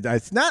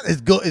 it's not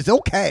as good. It's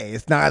okay.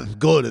 It's not as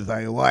good as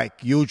I like,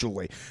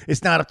 usually.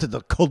 It's not up to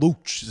the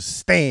Kaluch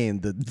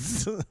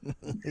standards.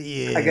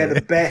 Yeah. I got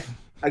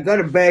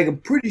a bag. I'm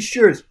pretty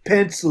sure it's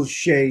pencil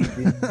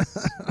shavings.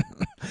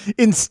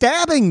 In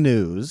stabbing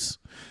news,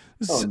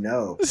 Oh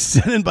no!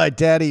 sent in by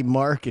Daddy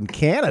Mark in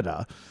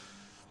Canada,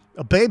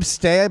 a babe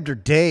stabbed her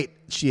date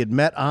she had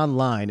met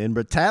online in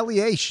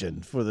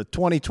retaliation for the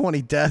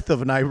 2020 death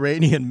of an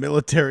Iranian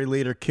military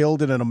leader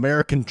killed in an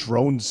American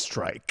drone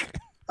strike.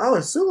 Oh,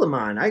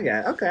 Suleiman. I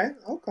got okay.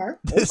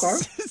 This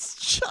is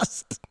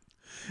just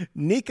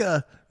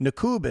Nika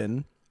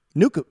Nikubin.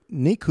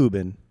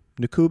 Nikoubin.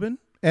 Nikoubin.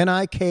 What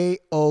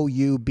do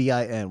you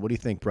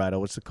think, Brido?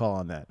 What's the call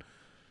on that?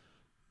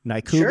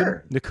 Nikoubin?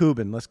 Sure.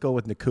 Nikoubin. Let's go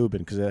with Nikoubin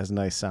because it has a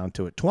nice sound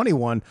to it.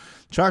 21,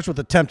 charged with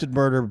attempted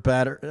murder,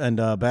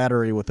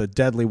 battery with a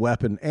deadly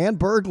weapon, and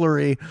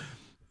burglary.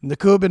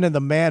 Nikoubin and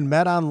the man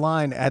met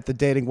online at the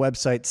dating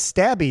website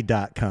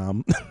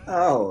Stabby.com.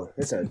 Oh,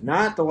 it's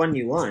not the one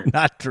you want.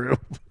 Not true.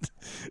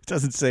 It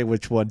doesn't say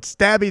which one.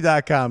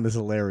 Stabby.com is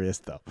hilarious,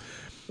 though.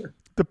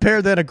 The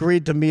pair then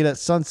agreed to meet at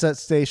Sunset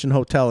Station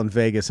Hotel in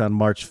Vegas on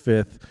March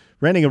 5th,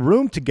 renting a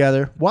room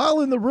together.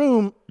 While in the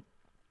room,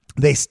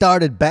 they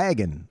started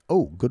bagging.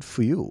 Oh, good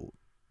for you.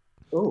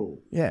 Oh.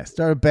 Yeah,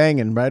 started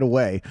banging right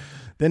away.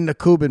 Then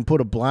Nikoubin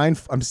put a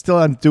blind...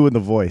 I'm doing the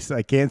voice.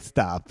 I can't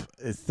stop.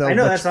 It's so I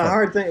know, much that's fun. a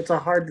hard thing. It's a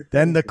hard...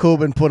 Then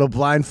Nikoubin put a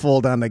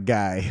blindfold on the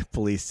guy,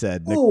 police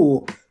said.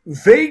 Oh,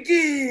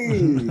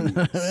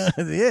 Vegas!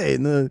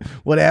 Yeah,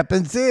 what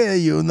happens here,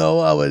 you know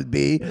how it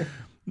be.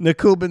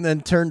 Nikoubin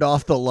then turned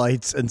off the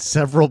lights, and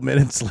several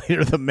minutes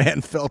later, the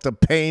man felt a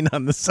pain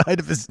on the side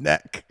of his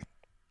neck.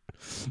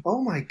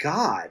 Oh my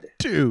God,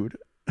 dude!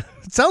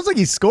 It sounds like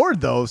he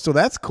scored though, so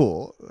that's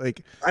cool.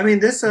 Like, I mean,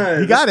 this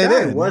he got it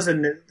in.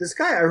 This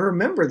guy, I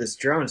remember this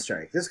drone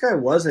strike. This guy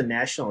was a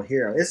national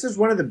hero. This is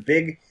one of the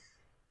big,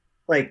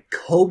 like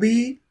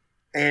Kobe,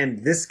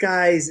 and this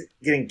guy's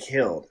getting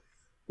killed.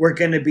 Were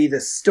going to be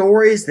the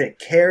stories that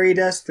carried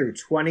us through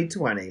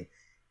 2020.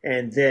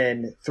 And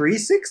then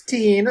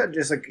 3/16,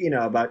 just like,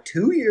 about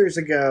 2 years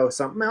ago,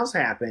 something else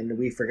happened.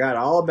 We forgot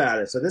all about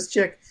it. So this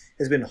chick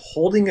has been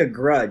holding a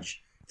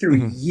grudge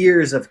through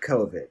years of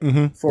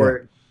COVID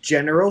for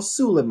General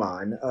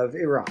Suleiman of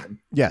Iran.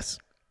 Yes.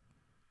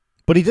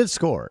 But he did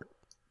score.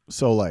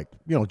 So,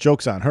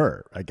 joke's on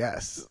her, I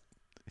guess.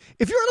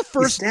 If you're on a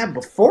first stab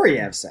before you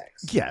have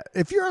sex. Yeah,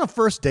 if you're on a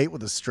first date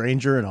with a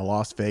stranger in a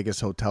Las Vegas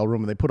hotel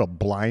room and they put a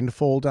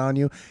blindfold on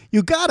you,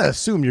 you gotta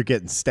assume you're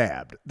getting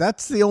stabbed.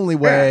 That's the only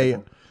way.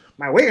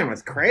 My weekend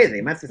was crazy.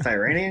 Met this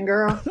Iranian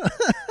girl.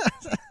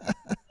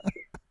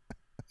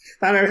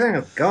 Thought everything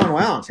was going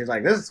well. And she's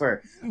like, "This is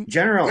for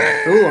General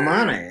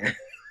Soleimani."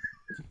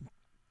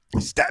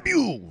 Stab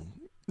you.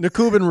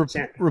 Nikoubin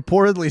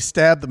reportedly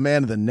stabbed the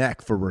man in the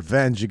neck for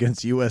revenge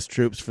against U.S.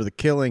 troops for the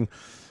killing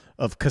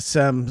of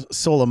Qasem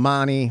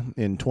Soleimani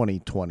in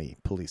 2020,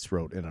 police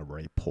wrote in a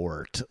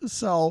report.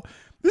 So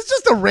this is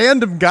just a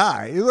random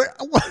guy.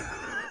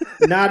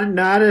 Not in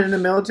the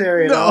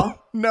military at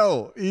all?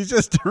 No, he's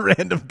just a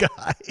random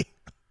guy.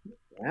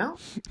 Well,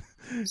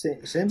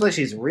 seems like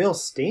she's real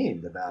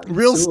steamed about it.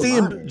 Real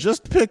steamed.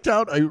 Just picked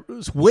out. I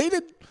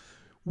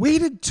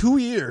waited 2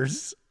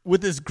 years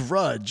with this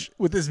grudge,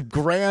 with this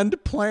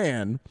grand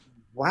plan,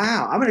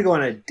 Wow, I'm gonna go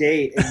on a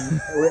date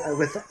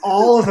with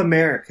all of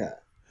America.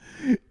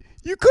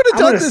 You could have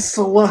done this.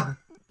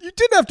 You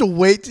didn't have to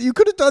wait. You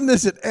could have done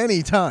this at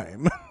any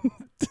time.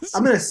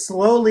 I'm gonna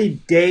slowly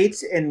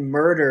date and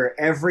murder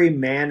every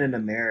man in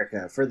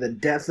America for the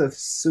death of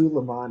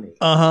Soleimani.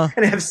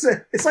 And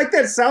it's like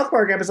that South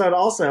Park episode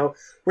also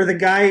where the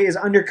guy is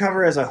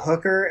undercover as a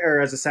hooker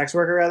or as a sex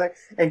worker rather,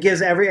 and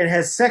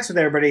has sex with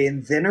everybody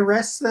and then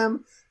arrests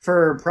them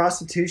for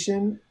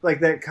prostitution, like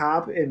that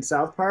cop in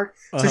South Park.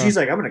 So she's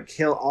like, I'm gonna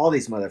kill all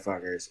these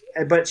motherfuckers,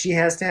 but she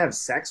has to have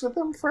sex with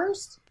them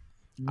first.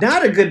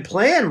 Not a good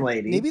plan,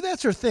 lady. Maybe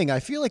that's her thing.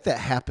 I feel like that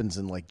happens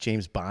in like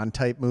James Bond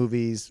type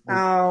movies.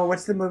 Oh,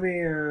 what's the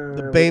movie?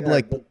 The babe,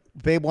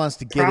 babe wants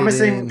to get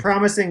it in.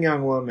 Promising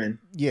young woman.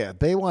 Yeah,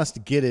 babe wants to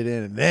get it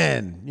in, and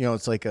then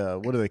it's like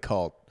what are they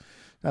called?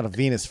 Not a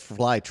Venus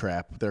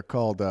flytrap. They're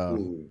called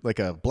like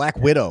a Black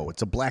Widow.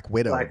 It's a Black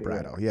Widow,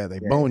 Brado. Yeah, they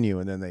bone you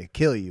and then they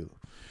kill you.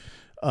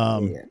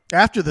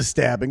 After the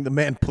stabbing, the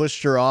man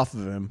pushed her off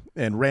of him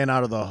and ran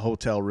out of the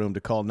hotel room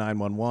to call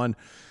 911.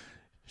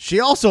 She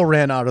also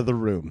ran out of the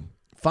room,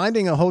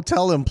 finding a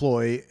hotel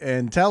employee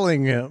and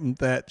telling him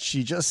that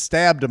she just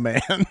stabbed a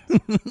man.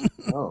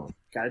 Oh,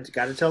 got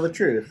to tell the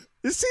truth.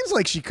 It seems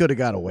like she could have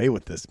got away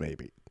with this,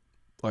 maybe.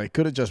 Like,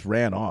 could have just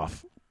ran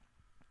off.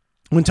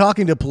 When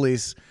talking to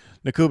police,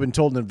 Nakubin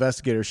told an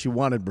investigator she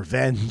wanted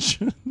revenge.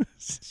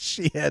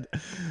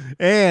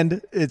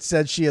 And it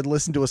said she had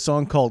listened to a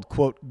song called,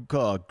 quote,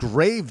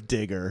 Grave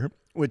Digger,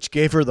 which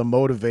gave her the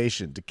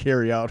motivation to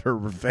carry out her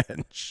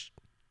revenge.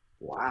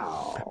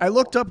 Wow. I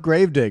looked up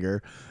Grave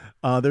Digger.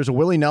 There's a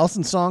Willie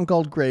Nelson song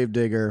called Grave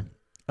Digger.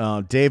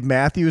 Dave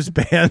Matthews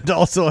Band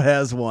also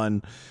has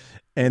one.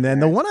 And then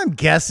the one I'm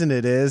guessing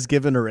it is,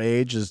 given her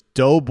age, is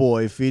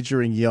Doughboy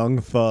featuring Young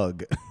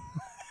Thug.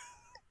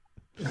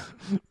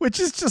 Which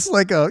is just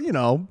like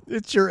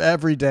it's your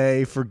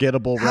everyday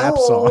forgettable rap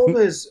song.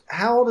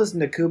 How old is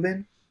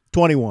Nakubin?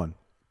 21.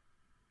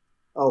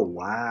 Oh,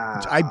 wow.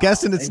 I'm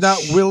guessing it's not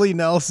Willie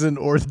Nelson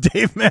or the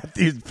Dave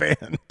Matthews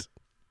Band.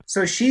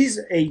 So she's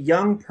a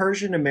young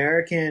Persian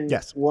American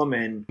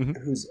woman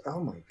who's, oh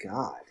my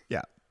God.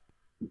 Yeah.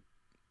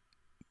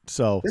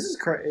 So this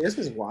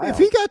is wild. If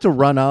he got to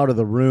run out of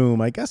the room,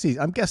 I'm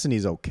guessing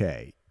he's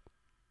okay.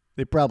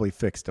 They probably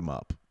fixed him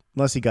up.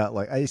 Unless he got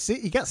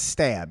he got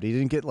stabbed. He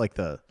didn't get like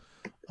a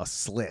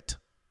slit.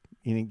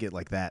 He didn't get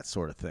like that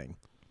sort of thing.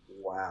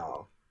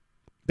 Wow.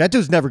 That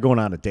dude's never going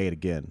on a date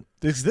again.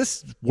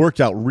 This worked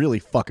out really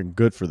fucking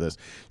good for this.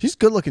 She's a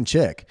good looking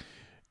chick.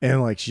 And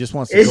like she just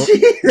wants to Is go.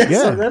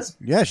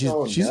 she?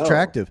 She's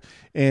attractive,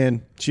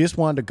 and she just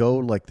wanted to go.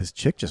 Like this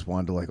chick just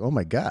wanted to oh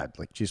my God,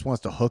 like she just wants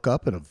to hook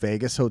up in a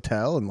Vegas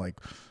hotel, and like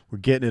we're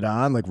getting it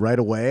on like right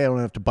away. I don't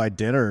have to buy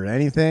dinner or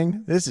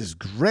anything. This is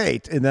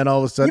great. And then all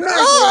of a sudden,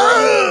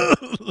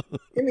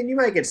 you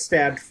might get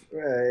stabbed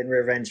in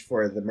revenge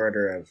for the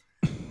murder of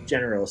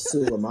General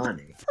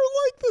Soleimani. For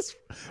like this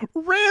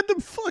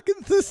random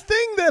this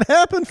thing that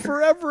happened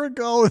forever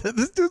ago.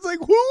 This dude's like,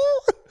 who?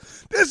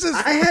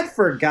 I had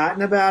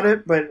forgotten about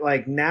it, but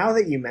like now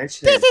that you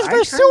mention this is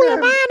for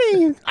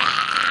Soleimani.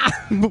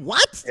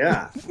 What?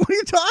 Yeah. What are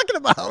you talking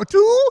about?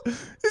 Who? Is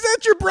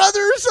that your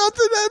brother or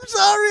something? I'm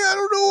sorry, I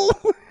don't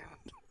know.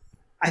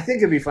 I think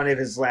it'd be funny if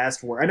his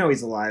last word. I know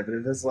he's alive, but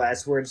if his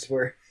last words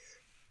were,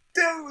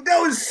 "That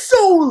was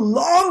so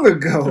long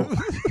ago."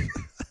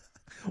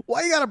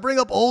 Why you gotta bring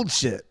up old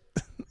shit?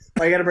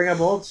 Why you gotta bring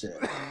up old shit?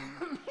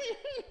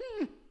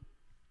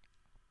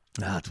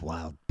 That's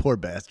wild. Poor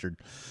bastard.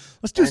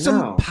 Let's do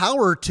some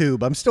Power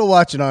Tube. I'm still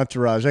watching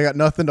Entourage. I got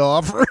nothing to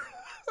offer.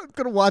 I'm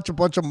going to watch a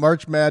bunch of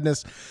March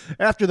Madness.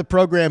 After the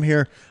program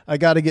here, I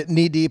got to get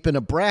knee deep in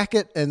a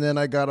bracket, and then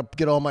I got to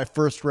get all my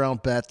first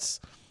round bets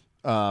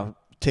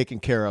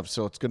taken care of.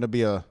 So it's going to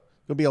be a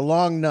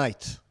long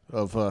night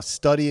of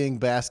studying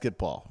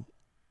basketball.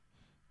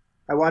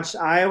 I watched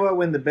Iowa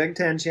win the Big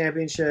Ten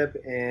championship,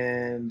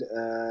 and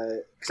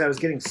because I was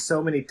getting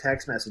so many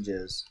text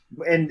messages,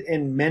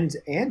 and men's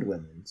and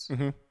women's,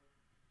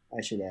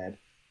 I should add.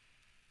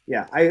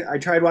 Yeah, I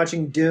tried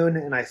watching Dune,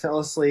 and I fell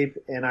asleep,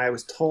 and I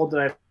was told that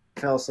I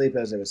fell asleep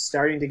as it was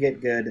starting to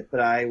get good, but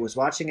I was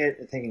watching it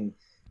and thinking,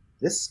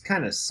 this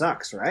kind of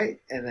sucks, right?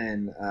 And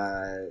then,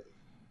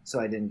 so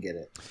I didn't get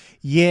it.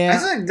 Yeah.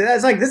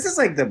 This is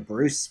like the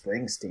Bruce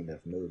Springsteen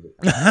of movies.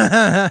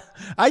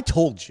 I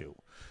told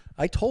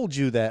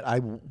you that I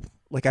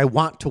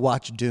want to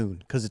watch Dune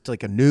because it's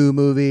like a new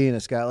movie and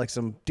it's got like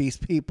some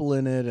decent people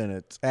in it and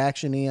it's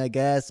action-y, I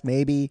guess,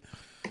 maybe.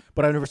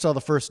 But I never saw the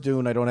first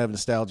Dune. I don't have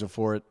nostalgia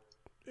for it.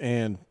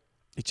 And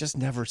it just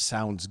never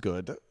sounds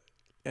good.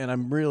 And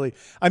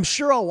I'm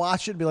sure I'll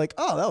watch it and be like,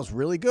 oh, that was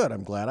really good.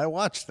 I'm glad I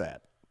watched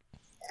that.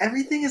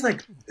 Everything is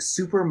like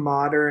super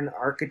modern,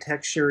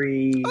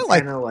 architecture-y,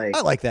 kind of like.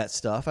 I like that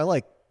stuff. I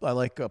like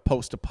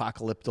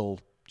post-apocalyptic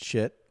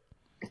shit.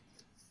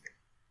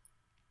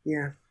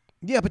 Yeah.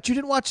 Yeah, but you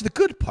didn't watch the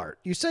good part.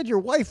 You said your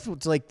wife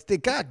was like, they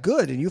got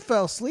good, and you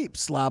fell asleep,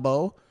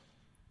 slobbo.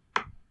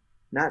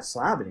 Not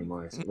slob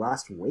anymore. It's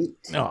lost weight.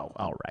 Oh,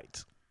 all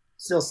right.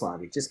 Still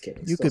slobby. Just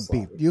kidding. You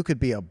could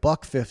be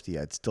 $150.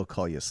 I'd still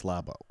call you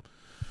Slabo.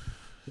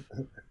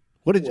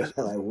 What did you?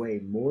 Well, I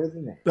weigh more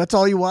than that. That's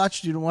all you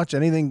watched? You didn't watch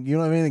anything? You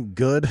don't have anything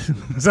good?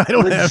 'Cause I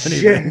don't have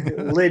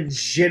anything.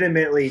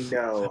 Legitimately,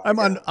 no. I'm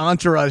on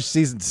Entourage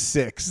season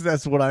 6.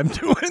 That's what I'm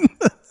doing.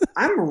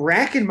 I'm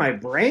racking my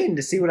brain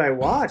to see what I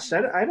watched.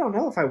 I don't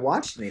know if I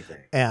watched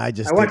anything. Yeah, I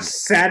watched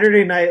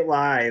Saturday Night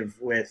Live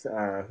with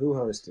who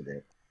hosted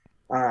it?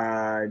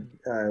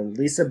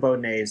 Lisa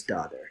Bonet's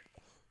daughter.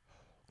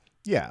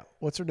 Yeah,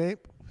 what's her name?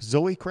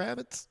 Zoe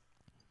Kravitz.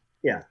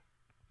 Yeah.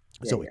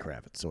 Zoe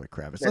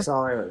Kravitz. That's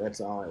all I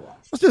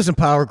watched. Let's do some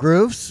power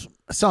grooves.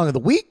 A song of the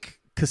week,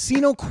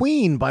 Casino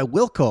Queen by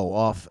Wilco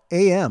off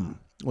AM,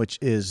 which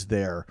is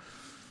I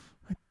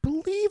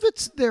believe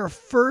it's their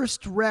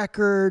first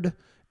record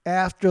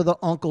after the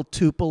Uncle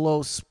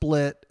Tupelo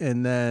split,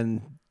 and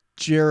then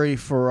Jerry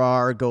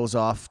Farrar goes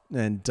off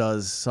and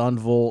does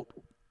Sunvolt.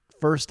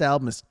 First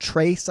album is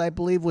Trace, I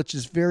believe, which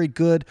is very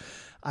good.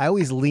 I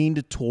always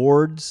leaned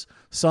towards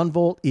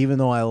Sunvolt, even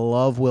though I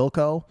love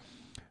Wilco.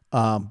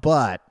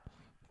 But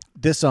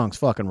this song's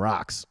fucking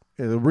rocks.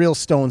 The real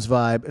Stones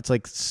vibe. It's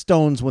like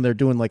Stones when they're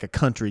doing like a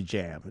country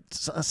jam. It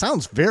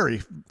sounds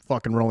very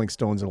fucking Rolling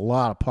Stones in a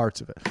lot of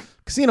parts of it.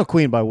 Casino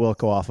Queen by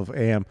Wilco off of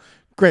AM.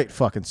 Great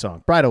fucking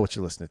song. Brido, what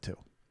you listening to?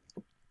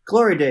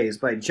 Glory Days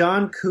by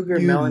John Cougar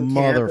Mellencamp.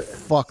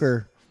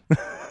 Motherfucker.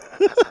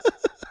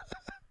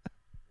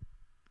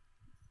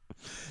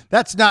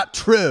 That's not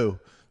true.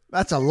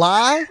 That's a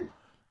lie.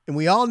 And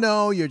we all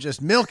know you're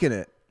just milking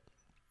it.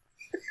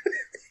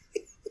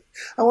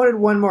 I wanted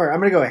one more. I'm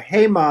going to go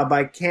Hey Ma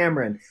by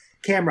Cameron.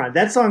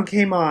 That song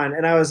came on,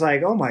 and I was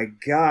like, oh, my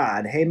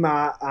God. Hey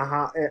Ma,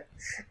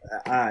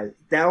 that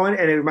one,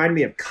 and it reminded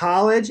me of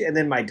college, and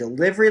then my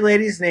delivery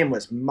lady's name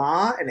was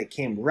Ma, and it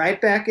came right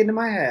back into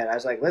my head. I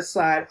was like, let's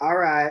slide. All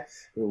right.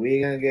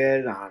 We going to get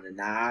it on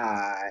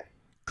tonight.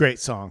 Great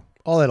song.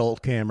 All that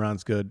old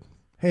Cameron's good.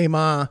 Hey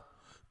Ma.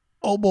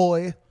 Oh,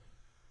 boy.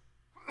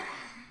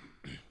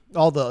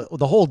 All the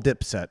whole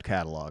Dipset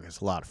catalog is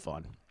a lot of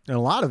fun. And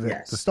a lot of it,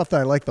 yes. The stuff that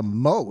I like the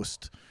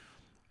most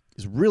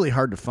is really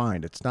hard to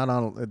find. It's not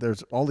on,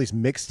 there's all these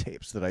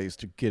mixtapes that I used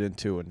to get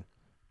into, and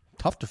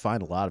tough to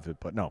find a lot of it,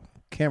 but no,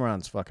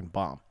 Cameron's fucking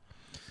bomb.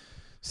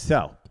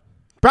 So,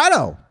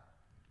 Brado,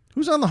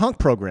 who's on the Hunk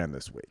program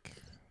this week?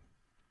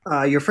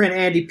 Your friend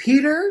Andy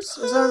Peters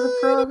is on the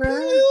program.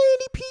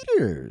 Andy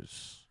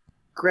Peters.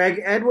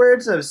 Greg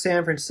Edwards of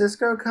San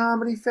Francisco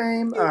comedy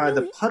fame.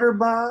 The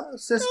Putterbaugh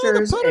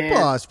sisters. The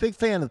Putterbaugh. Big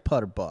fan of the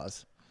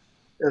Putterbaugh.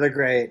 They're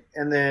great.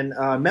 And then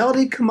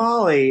Melody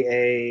Kamali,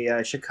 a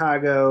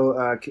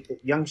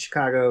young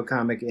Chicago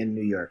comic in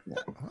New York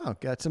now. Wow,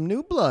 got some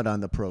new blood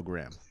on the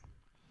program.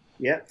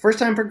 Yeah, first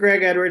time for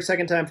Greg Edwards,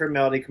 second time for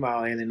Melody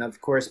Kamali, and then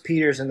of course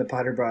Peters and the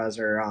Putterbaugh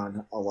are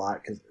on a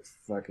lot because they're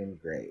fucking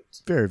great.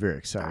 Very, very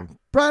exciting.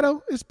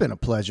 Brado, it's been a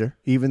pleasure,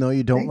 even though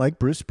you don't like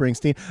Bruce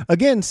Springsteen.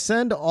 Again,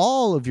 send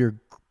all of your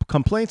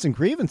complaints and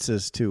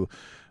grievances to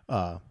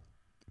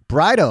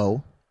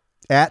Brido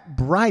at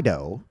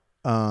Brido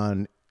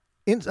on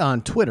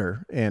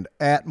Twitter and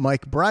at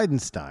Mike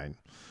Bridenstine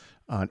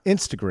on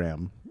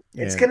Instagram.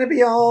 It's going to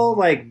be all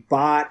like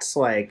bots,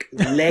 like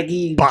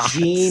leggy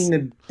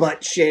jean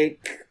butt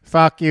shake.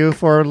 Fuck you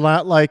for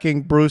not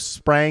liking Bruce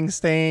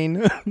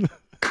Springsteen.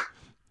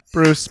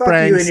 Bruce Fuck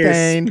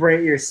Springsteen. You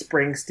and your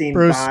Springsteen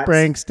Bruce bots.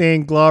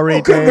 Springsteen, glory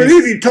I can't days.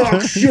 believe you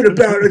talk shit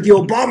about the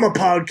Obama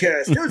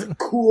podcast. That was a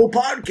cool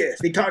podcast.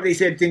 They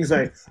said things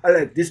like, I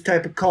like this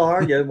type of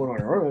car. The other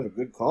one, oh, that's a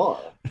good car.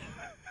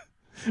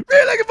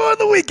 Really looking forward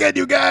to the weekend,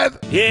 you guys.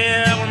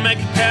 Yeah, we're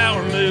making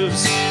power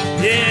moves.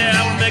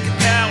 Yeah, we're making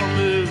power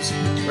moves.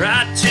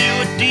 Right to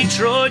a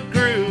Detroit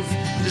groove.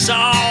 Just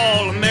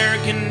all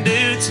American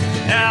dudes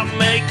out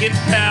making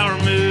power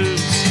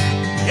moves.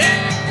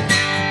 Yeah.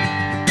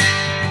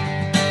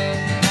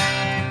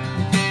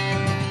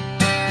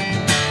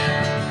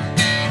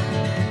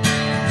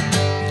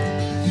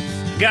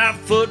 Got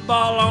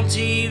football on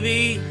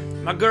TV.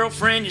 My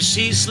girlfriend, yeah,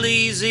 she's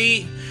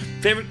sleazy.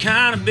 Favorite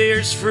kind of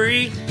beer's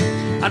free.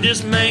 I'm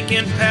just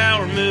making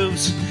power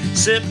moves,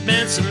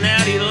 sipping some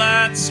natty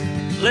lights,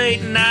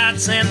 late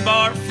nights and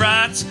bar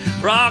frights,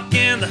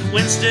 rocking the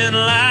Winston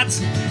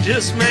lights,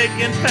 just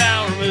making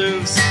power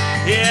moves.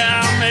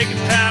 Yeah, I'm making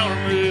power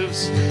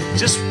moves,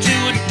 just to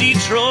a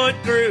Detroit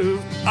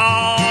groove.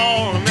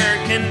 All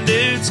American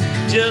dudes,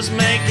 just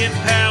making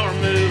power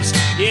moves.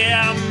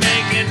 Yeah, I'm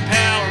making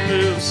power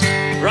moves,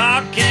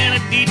 rocking a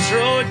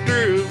Detroit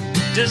groove.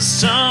 Just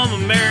some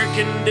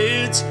American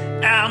dudes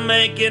out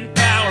making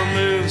power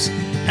moves,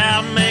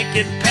 out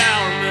making power